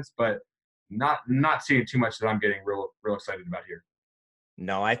offense, but not seeing too much that I'm getting real excited about here.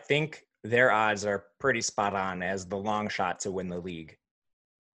 No, I think their odds are pretty spot on as the long shot to win the league.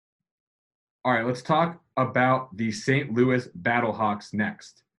 All right, let's talk about the St. Louis Battlehawks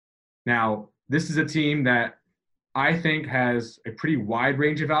next. Now, this is a team that I think has a pretty wide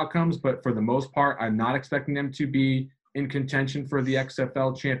range of outcomes, but for the most part, I'm not expecting them to be in contention for the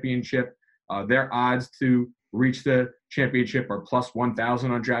XFL championship. Their odds to reach the championship are plus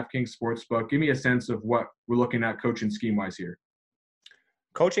 1,000 on DraftKings Sportsbook. Give me a sense of what we're looking at coaching scheme-wise here.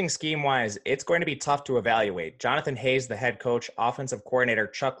 Coaching scheme-wise, it's going to be tough to evaluate. Jonathan Hayes, the head coach, offensive coordinator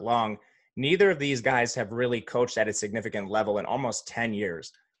Chuck Long, neither of these guys have really coached at a significant level in almost 10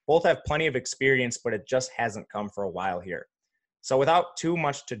 years. Both have plenty of experience, but it just hasn't come for a while here. So without too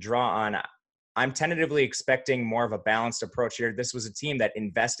much to draw on, I'm tentatively expecting more of a balanced approach here. This was a team that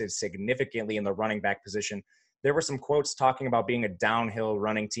invested significantly in the running back position. There were some quotes talking about being a downhill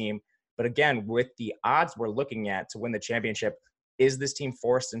running team. But again, with the odds we're looking at to win the championship, is this team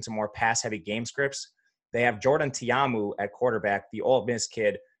forced into more pass-heavy game scripts? They have Jordan Tiamu at quarterback, the Ole Miss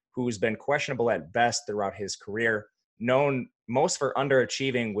kid, who's been questionable at best throughout his career, known most for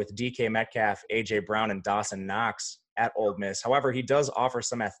underachieving with DK Metcalf, A.J. Brown, and Dawson Knox at Ole Miss. However, he does offer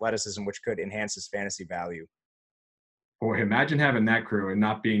some athleticism, which could enhance his fantasy value. Boy, imagine having that crew and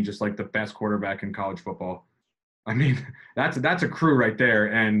not being just like the best quarterback in college football. That's a crew right there,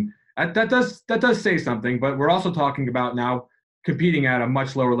 and that does say something. But we're also talking about now competing at a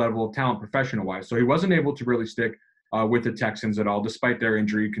much lower level of talent professional-wise. So he wasn't able to really stick with the Texans at all, despite their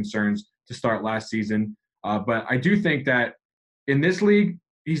injury concerns to start last season. But I do think that in this league,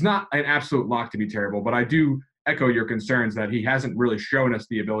 he's not an absolute lock to be terrible, but I do echo your concerns that he hasn't really shown us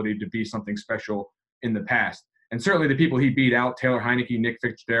the ability to be something special in the past. And certainly the people he beat out, Taylor Heineke, Nick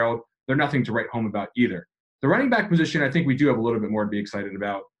Fitzgerald, they're nothing to write home about either. The running back position, I think we do have a little bit more to be excited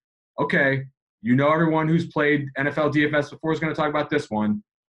about. Okay, everyone who's played NFL DFS before is going to talk about this one.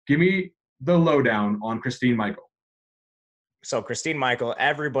 Give me the lowdown on Christine Michael. So Christine Michael,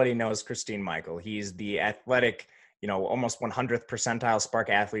 everybody knows Christine Michael. He's the athletic, almost 100th percentile spark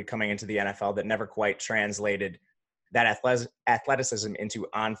athlete coming into the NFL that never quite translated that athleticism into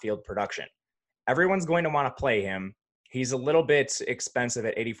on-field production. Everyone's going to want to play him. He's a little bit expensive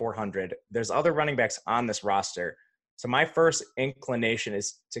at $8,400. There's other running backs on this roster. So my first inclination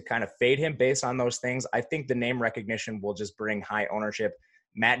is to kind of fade him based on those things. I think the name recognition will just bring high ownership.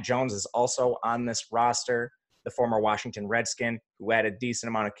 Matt Jones is also on this roster, the former Washington Redskin, who had a decent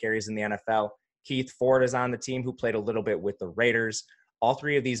amount of carries in the NFL. Keith Ford is on the team, who played a little bit with the Raiders. All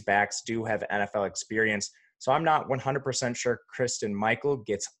three of these backs do have NFL experience. So I'm not 100% sure Christine Michael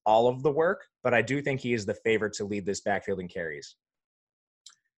gets all of the work, but I do think he is the favorite to lead this backfield in carries.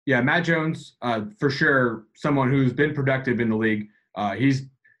 Yeah, Matt Jones, for sure, someone who's been productive in the league. He's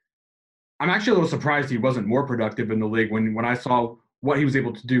I'm actually a little surprised he wasn't more productive in the league when I saw what he was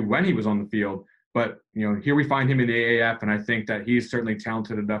able to do when he was on the field. But, here we find him in the AAF, and I think that he's certainly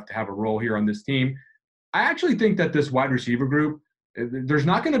talented enough to have a role here on this team. I actually think that this wide receiver group, there's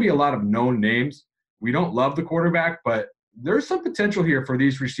not going to be a lot of known names. We don't love the quarterback, but there's some potential here for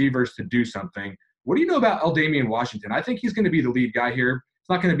these receivers to do something. What do you know about Eldamian Washington? I think he's going to be the lead guy here. It's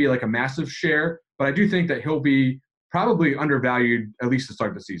not going to be like a massive share, but I do think that he'll be probably undervalued at least to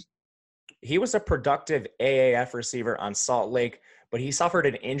start the season. He was a productive AAF receiver on Salt Lake, but he suffered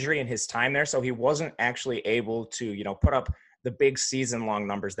an injury in his time there, so he wasn't actually able to, put up the big season-long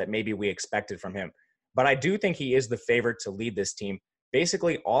numbers that maybe we expected from him. But I do think he is the favorite to lead this team.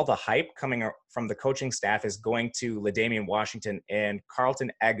 Basically, all the hype coming from the coaching staff is going to Eldamian Washington and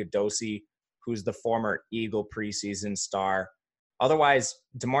Carlton Agudosi, who's the former Eagle preseason star. Otherwise,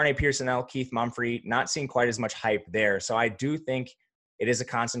 Demarne Pearsonell, Keith Mumphrey, not seeing quite as much hype there. So I do think it is a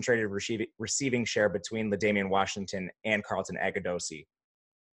concentrated receiving share between Eldamian Washington and Carlton Agudosi.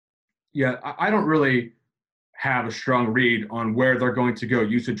 Yeah, I don't really have a strong read on where they're going to go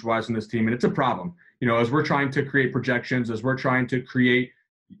usage-wise in this team, and it's a problem. As we're trying to create projections, as we're trying to create,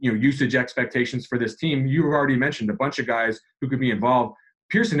 usage expectations for this team, you've already mentioned a bunch of guys who could be involved.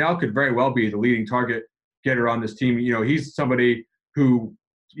 Pearsonell could very well be the leading target getter on this team. He's somebody who,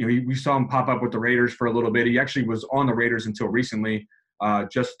 we saw him pop up with the Raiders for a little bit. He actually was on the Raiders until recently,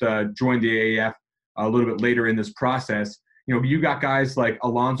 just joined the AAF a little bit later in this process. You got guys like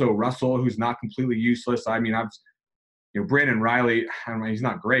Alonzo Russell, who's not completely useless. I mean, Brandon Riley, I don't know, he's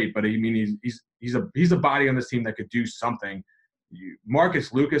not great, but he's a body on this team that could do something.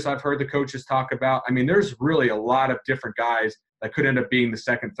 Marcus Lucas, I've heard the coaches talk about. I mean, there's really a lot of different guys that could end up being the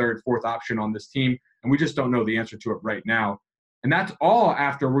second, third, fourth option on this team, and we just don't know the answer to it right now. And that's all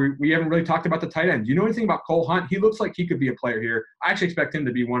after we haven't really talked about the tight end. Do you know anything about Cole Hunt? He looks like he could be a player here. I actually expect him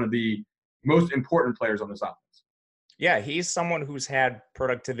to be one of the most important players on this offense. Yeah, he's someone who's had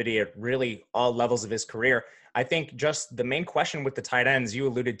productivity at really all levels of his career. I think just the main question with the tight ends, you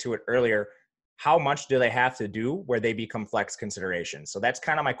alluded to it earlier, how much do they have to do where they become flex consideration? So that's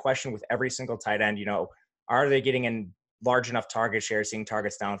kind of my question with every single tight end. Are they getting in large enough target share, seeing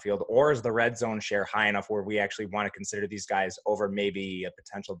targets downfield, or is the red zone share high enough where we actually want to consider these guys over maybe a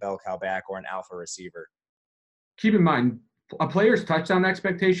potential bell cow back or an alpha receiver? Keep in mind, a player's touchdown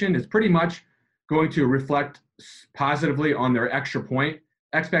expectation is pretty much going to reflect positively on their extra point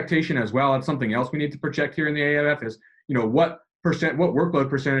expectation as well. That's something else we need to project here in the AAF is, what workload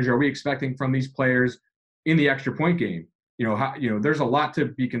percentage are we expecting from these players in the extra point game? There's a lot to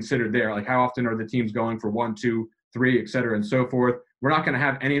be considered there. Like how often are the teams going for 1, 2, 3, et cetera, and so forth. We're not going to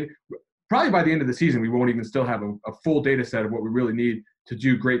have any, probably by the end of the season, we won't even still have a full data set of what we really need to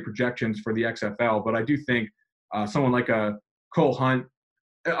do great projections for the XFL. But I do think someone like a Cole Hunt,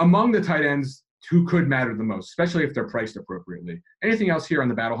 among the tight ends, who could matter the most, especially if they're priced appropriately. Anything else here on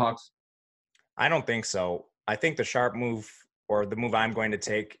the Battlehawks? I don't think so. I think the sharp move, or the move I'm going to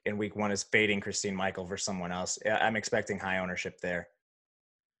take in week 1, is fading Christine Michael for someone else. I'm expecting high ownership there.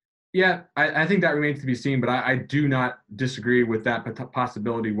 Yeah, I think that remains to be seen, but I do not disagree with that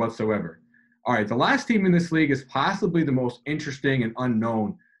possibility whatsoever. All right, the last team in this league is possibly the most interesting and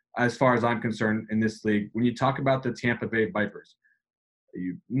unknown as far as I'm concerned in this league. When you talk about the Tampa Bay Vipers,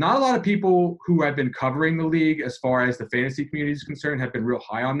 not a lot of people who have been covering the league as far as the fantasy community is concerned have been real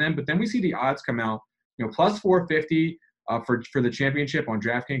high on them, but then we see the odds come out, plus 450 for the championship on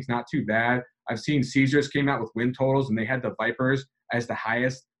DraftKings, not too bad. I've seen Caesars came out with win totals, and they had the Vipers as the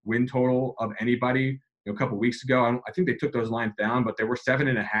highest win total of anybody a couple weeks ago. I think they took those lines down, but they were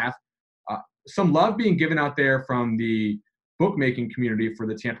 7.5. Some love being given out there from the bookmaking community for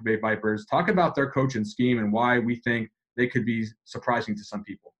the Tampa Bay Vipers. Talk about their coach and scheme and why we think they could be surprising to some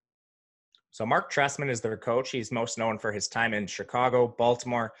people. So Mark Trestman is their coach. He's most known for his time in Chicago,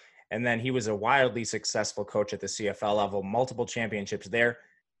 Baltimore, and then he was a wildly successful coach at the CFL level, multiple championships there.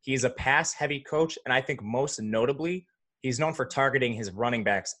 He's a pass-heavy coach, and I think most notably, he's known for targeting his running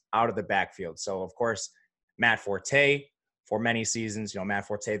backs out of the backfield. So, of course, Matt Forte for many seasons, Matt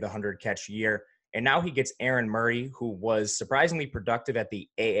Forte, the 100-catch year. And now he gets Aaron Murray, who was surprisingly productive at the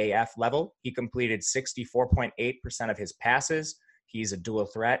AAF level. He completed 64.8% of his passes. He's a dual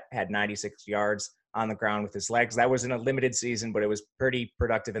threat, had 96 yards on the ground with his legs. That was in a limited season, but it was pretty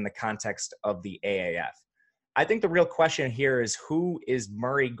productive in the context of the AAF. I think the real question here is, who is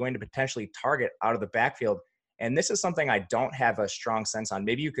Murray going to potentially target out of the backfield? And this is something I don't have a strong sense on.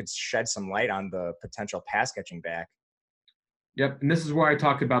 Maybe you could shed some light on the potential pass catching back. Yep, and this is where I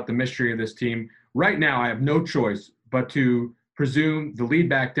talk about the mystery of this team. Right now, I have no choice but to presume the lead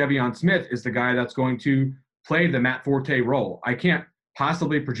back, De'Veon Smith, is the guy that's going to play the Matt Forte role. I can't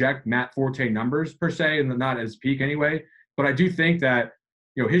possibly project Matt Forte numbers per se, and not as peak anyway. But I do think that,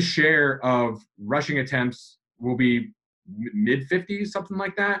 his share of rushing attempts will be mid 50s, something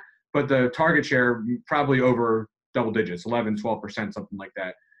like that. But the target share probably over double digits, 11, 12%, something like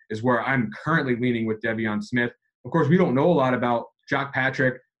that, is where I'm currently leaning with De'Veon Smith. Of course, we don't know a lot about Jock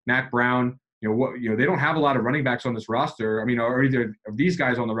Patrick, Mac Brown. They don't have a lot of running backs on this roster. I mean, or either of these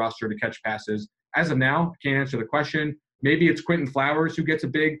guys on the roster to catch passes. As of now, I can't answer the question. Maybe it's Quentin Flowers who gets a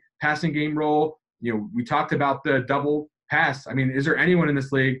big passing game role. We talked about the double pass. I mean, is there anyone in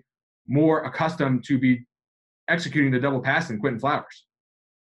this league more accustomed to be executing the double pass than Quentin Flowers?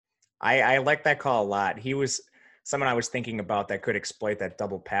 I like that call a lot. He was someone I was thinking about that could exploit that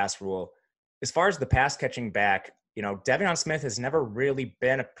double pass rule. As far as the pass catching back, De'Veon Smith has never really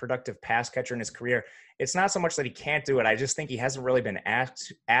been a productive pass catcher in his career. It's not so much that he can't do it. I just think he hasn't really been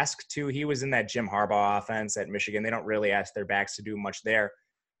asked to. He was in that Jim Harbaugh offense at Michigan. They don't really ask their backs to do much there.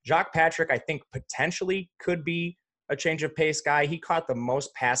 Jock Patrick, I think, potentially could be a change of pace guy. He caught the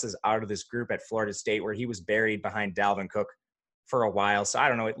most passes out of this group at Florida State, where he was buried behind Dalvin Cook for a while. So I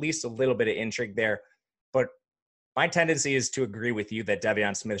don't know, at least a little bit of intrigue there. But my tendency is to agree with you that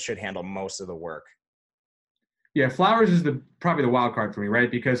De'Veon Smith should handle most of the work. Yeah, Flowers is probably the wild card for me, right?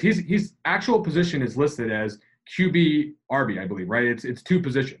 Because his actual position is listed as QB RB, I believe, right? It's two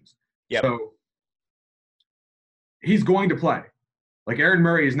positions. Yep. So he's going to play. Like, Aaron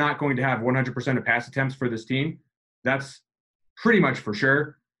Murray is not going to have 100% of pass attempts for this team. That's pretty much for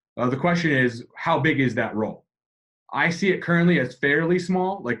sure. The question is, how big is that role? I see it currently as fairly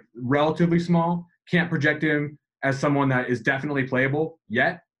small, like relatively small. Can't project him as someone that is definitely playable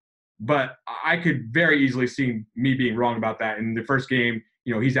yet. But I could very easily see me being wrong about that. In the first game,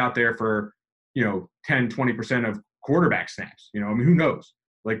 he's out there for, 10, 20% of quarterback snaps. I mean, who knows?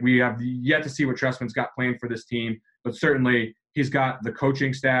 Like, we have yet to see what Trestman's got planned for this team. But certainly he's got the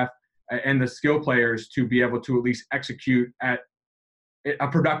coaching staff and the skill players to be able to at least execute at a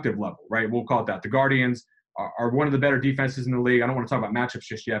productive level, right? We'll call it that. The Guardians are one of the better defenses in the league. I don't want to talk about matchups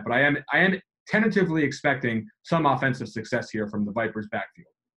just yet, but I am tentatively expecting some offensive success here from the Vipers' backfield.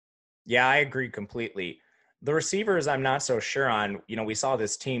 Yeah, I agree completely. The receivers, I'm not so sure on. We saw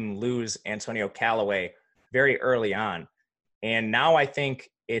this team lose Antonio Callaway very early on. And now I think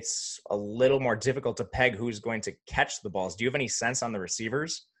it's a little more difficult to peg who's going to catch the balls. Do you have any sense on the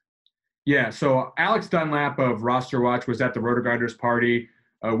receivers? Yeah, so Alex Dunlap of Roster Watch was at the RotoGrinders party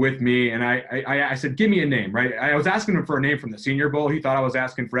with me, and I said, give me a name, right? I was asking him for a name from the Senior Bowl. He thought I was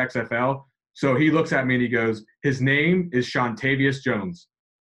asking for XFL. So he looks at me and he goes, his name is Shontavious Jones.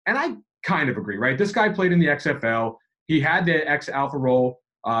 And I kind of agree, right? This guy played in the XFL. He had the X-Alpha role.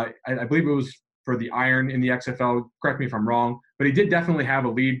 I believe it was for the Iron in the XFL. Correct me if I'm wrong. But he did definitely have a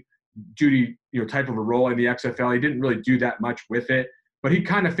lead duty, type of a role in the XFL. He didn't really do that much with it. But he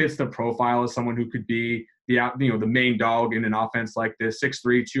kind of fits the profile as someone who could be the main dog in an offense like this.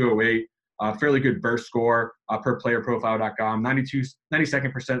 6'3", 208, fairly good burst score per playerprofile.com,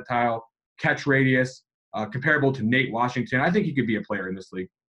 92nd percentile catch radius, comparable to Nate Washington. I think he could be a player in this league.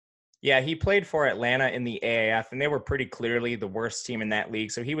 Yeah, he played for Atlanta in the AAF, and they were pretty clearly the worst team in that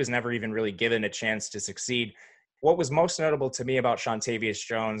league, so he was never even really given a chance to succeed. What was most notable to me about Shontavious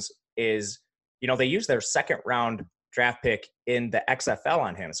Jones is, they used their second-round draft pick in the XFL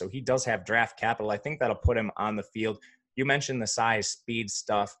on him, so he does have draft capital. I think that'll put him on the field. You mentioned the size, speed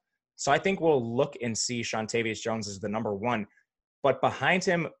stuff, so I think we'll look and see Shontavious Jones as the number one. But behind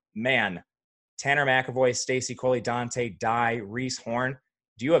him, man, Tanner McAvoy, Stacy Coley, Dante Dye, Reese Horn.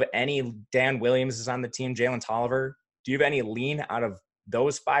 Do you have any? Dan Williams is on the team, Jalen Tolliver. Do you have any lean out of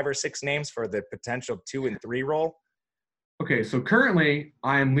those 5 or 6 names for the potential 2 and 3 role? Okay, so currently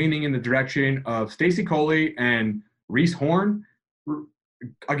I am leaning in the direction of Stacy Coley and Reese Horn.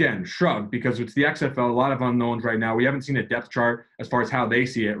 Again, shrug, because it's the XFL, a lot of unknowns right now. We haven't seen a depth chart as far as how they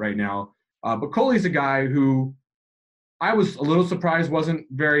see it right now. But Coley's a guy who I was a little surprised wasn't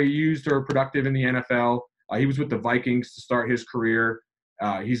very used or productive in the NFL. He was with the Vikings to start his career.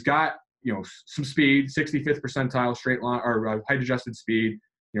 He's got, some speed, 65th percentile straight line or height adjusted speed.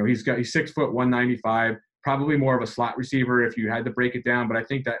 He's 6 foot 195, probably more of a slot receiver if you had to break it down, but I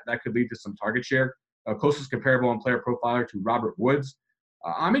think that could lead to some target share. Closest comparable on Player Profiler to Robert Woods.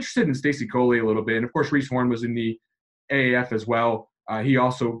 I'm interested in Stacy Coley a little bit. And of course, Reese Horn was in the AAF as well. He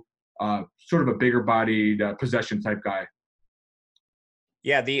also sort of a bigger bodied possession type guy.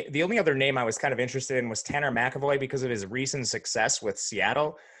 Yeah, the only other name I was kind of interested in was Tanner McAvoy because of his recent success with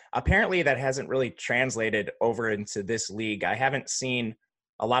Seattle. Apparently that hasn't really translated over into this league. I haven't seen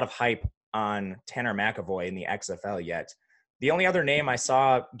a lot of hype on Tanner McAvoy in the XFL yet. The only other name I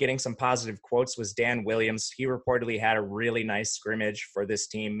saw getting some positive quotes was Dan Williams. He reportedly had a really nice scrimmage for this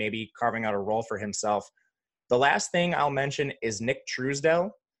team, maybe carving out a role for himself. The last thing I'll mention is Nick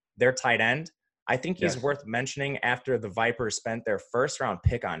Truesdell, their tight end. I think he's worth mentioning after the Vipers spent their first-round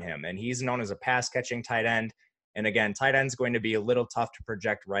pick on him, and he's known as a pass-catching tight end. And again, tight end's going to be a little tough to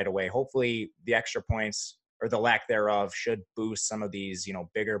project right away. Hopefully the extra points or the lack thereof should boost some of these,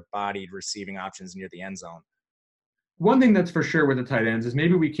 bigger-bodied receiving options near the end zone. One thing that's for sure with the tight ends is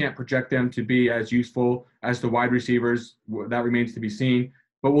maybe we can't project them to be as useful as the wide receivers. That remains to be seen.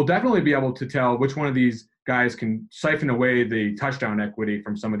 But we'll definitely be able to tell which one of these guys can siphon away the touchdown equity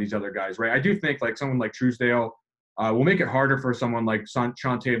from some of these other guys, right? I do think like someone like Truesdale will make it harder for someone like Sean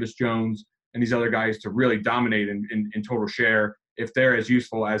Tavis-Jones and these other guys to really dominate in total share if they're as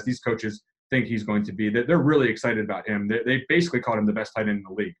useful as these coaches think he's going to be. They're really excited about him. They basically called him the best tight end in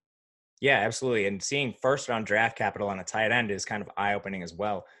the league. Yeah, absolutely. And seeing first-round draft capital on a tight end is kind of eye-opening as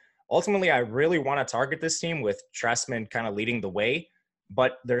well. Ultimately, I really want to target this team with Trestman kind of leading the way,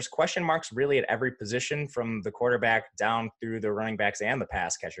 but there's question marks really at every position from the quarterback down through the running backs and the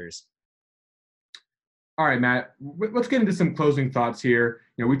pass catchers. All right, Matt, let's get into some closing thoughts here.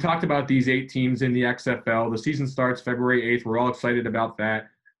 We talked about these 8 teams in the XFL. The season starts February 8th. We're all excited about that.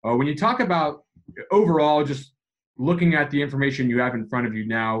 When you talk about overall, just looking at the information you have in front of you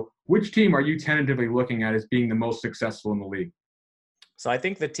now, which team are you tentatively looking at as being the most successful in the league? So I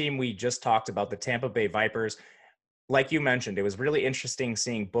think the team we just talked about, the Tampa Bay Vipers, like you mentioned, it was really interesting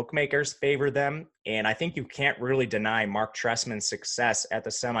seeing bookmakers favor them. And I think you can't really deny Mark Trestman's success at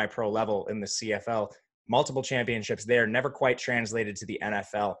the semi-pro level in the CFL. Multiple championships there, never quite translated to the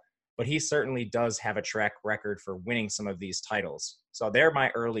NFL, but he certainly does have a track record for winning some of these titles. So they're my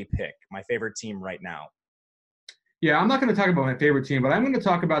early pick, my favorite team right now. Yeah, I'm not going to talk about my favorite team, but I'm going to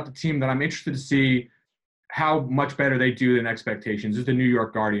talk about the team that I'm interested to see how much better they do than expectations. Is the New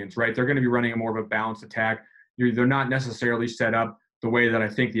York Guardians, right? They're going to be running a more of a balanced attack. They're not necessarily set up the way that I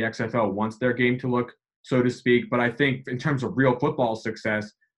think the XFL wants their game to look, so to speak. But I think in terms of real football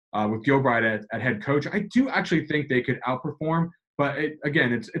success, with Gilbride at head coach, I do actually think they could outperform. But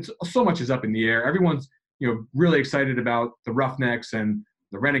it's so much is up in the air. Everyone's really excited about the Roughnecks and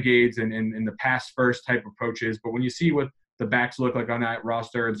the Renegades and the pass first type approaches. But when you see what the backs look like on that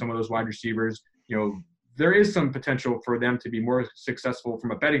roster and some of those wide receivers, there is some potential for them to be more successful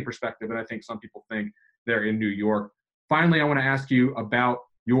from a betting perspective. And I think some people think they're in New York. Finally, I want to ask you about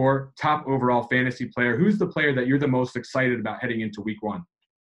your top overall fantasy player. Who's the player that you're the most excited about heading into week 1?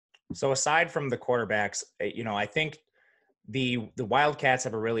 So aside from the quarterbacks, I think the Wildcats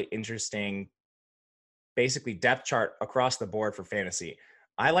have a really interesting, basically depth chart across the board for fantasy.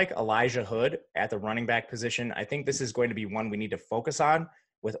 I like Elijah Hood at the running back position. I think this is going to be one we need to focus on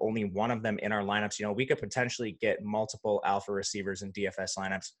with only one of them in our lineups. We could potentially get multiple alpha receivers in DFS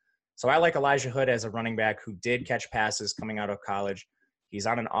lineups. So I like Elijah Hood as a running back who did catch passes coming out of college. He's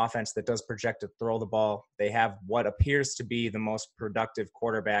on an offense that does project to throw the ball. They have what appears to be the most productive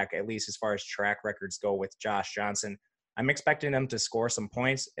quarterback, at least as far as track records go, with Josh Johnson. I'm expecting them to score some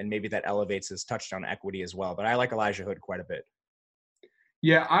points, and maybe that elevates his touchdown equity as well. But I like Elijah Hood quite a bit.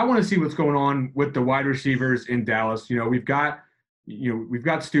 Yeah, I want to see what's going on with the wide receivers in Dallas. We've got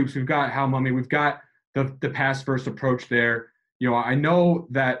Stoops, we've got Hal Mumme, we've got the pass first approach there. I know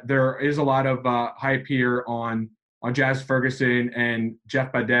that there is a lot of hype here on Jazz Ferguson and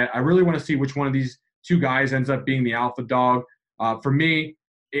Jeff Badet. I really want to see which one of these two guys ends up being the alpha dog. For me,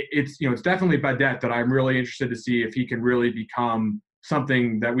 it's definitely Badet that I'm really interested to see if he can really become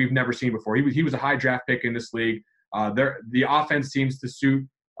something that we've never seen before. He was a high draft pick in this league. The offense seems to suit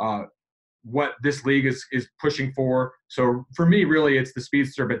what this league is pushing for. So for me, really, it's the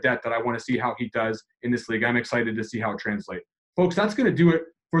speedster Badet that I want to see how he does in this league. I'm excited to see how it translates. Folks, that's going to do it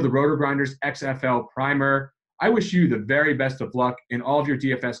for the RotoGrinders XFL Primer. I wish you the very best of luck in all of your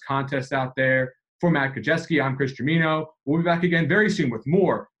DFS contests out there. For Matt Kajeski, I'm Chris Jamino. We'll be back again very soon with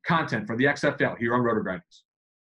more content for the XFL here on RotoGrinders.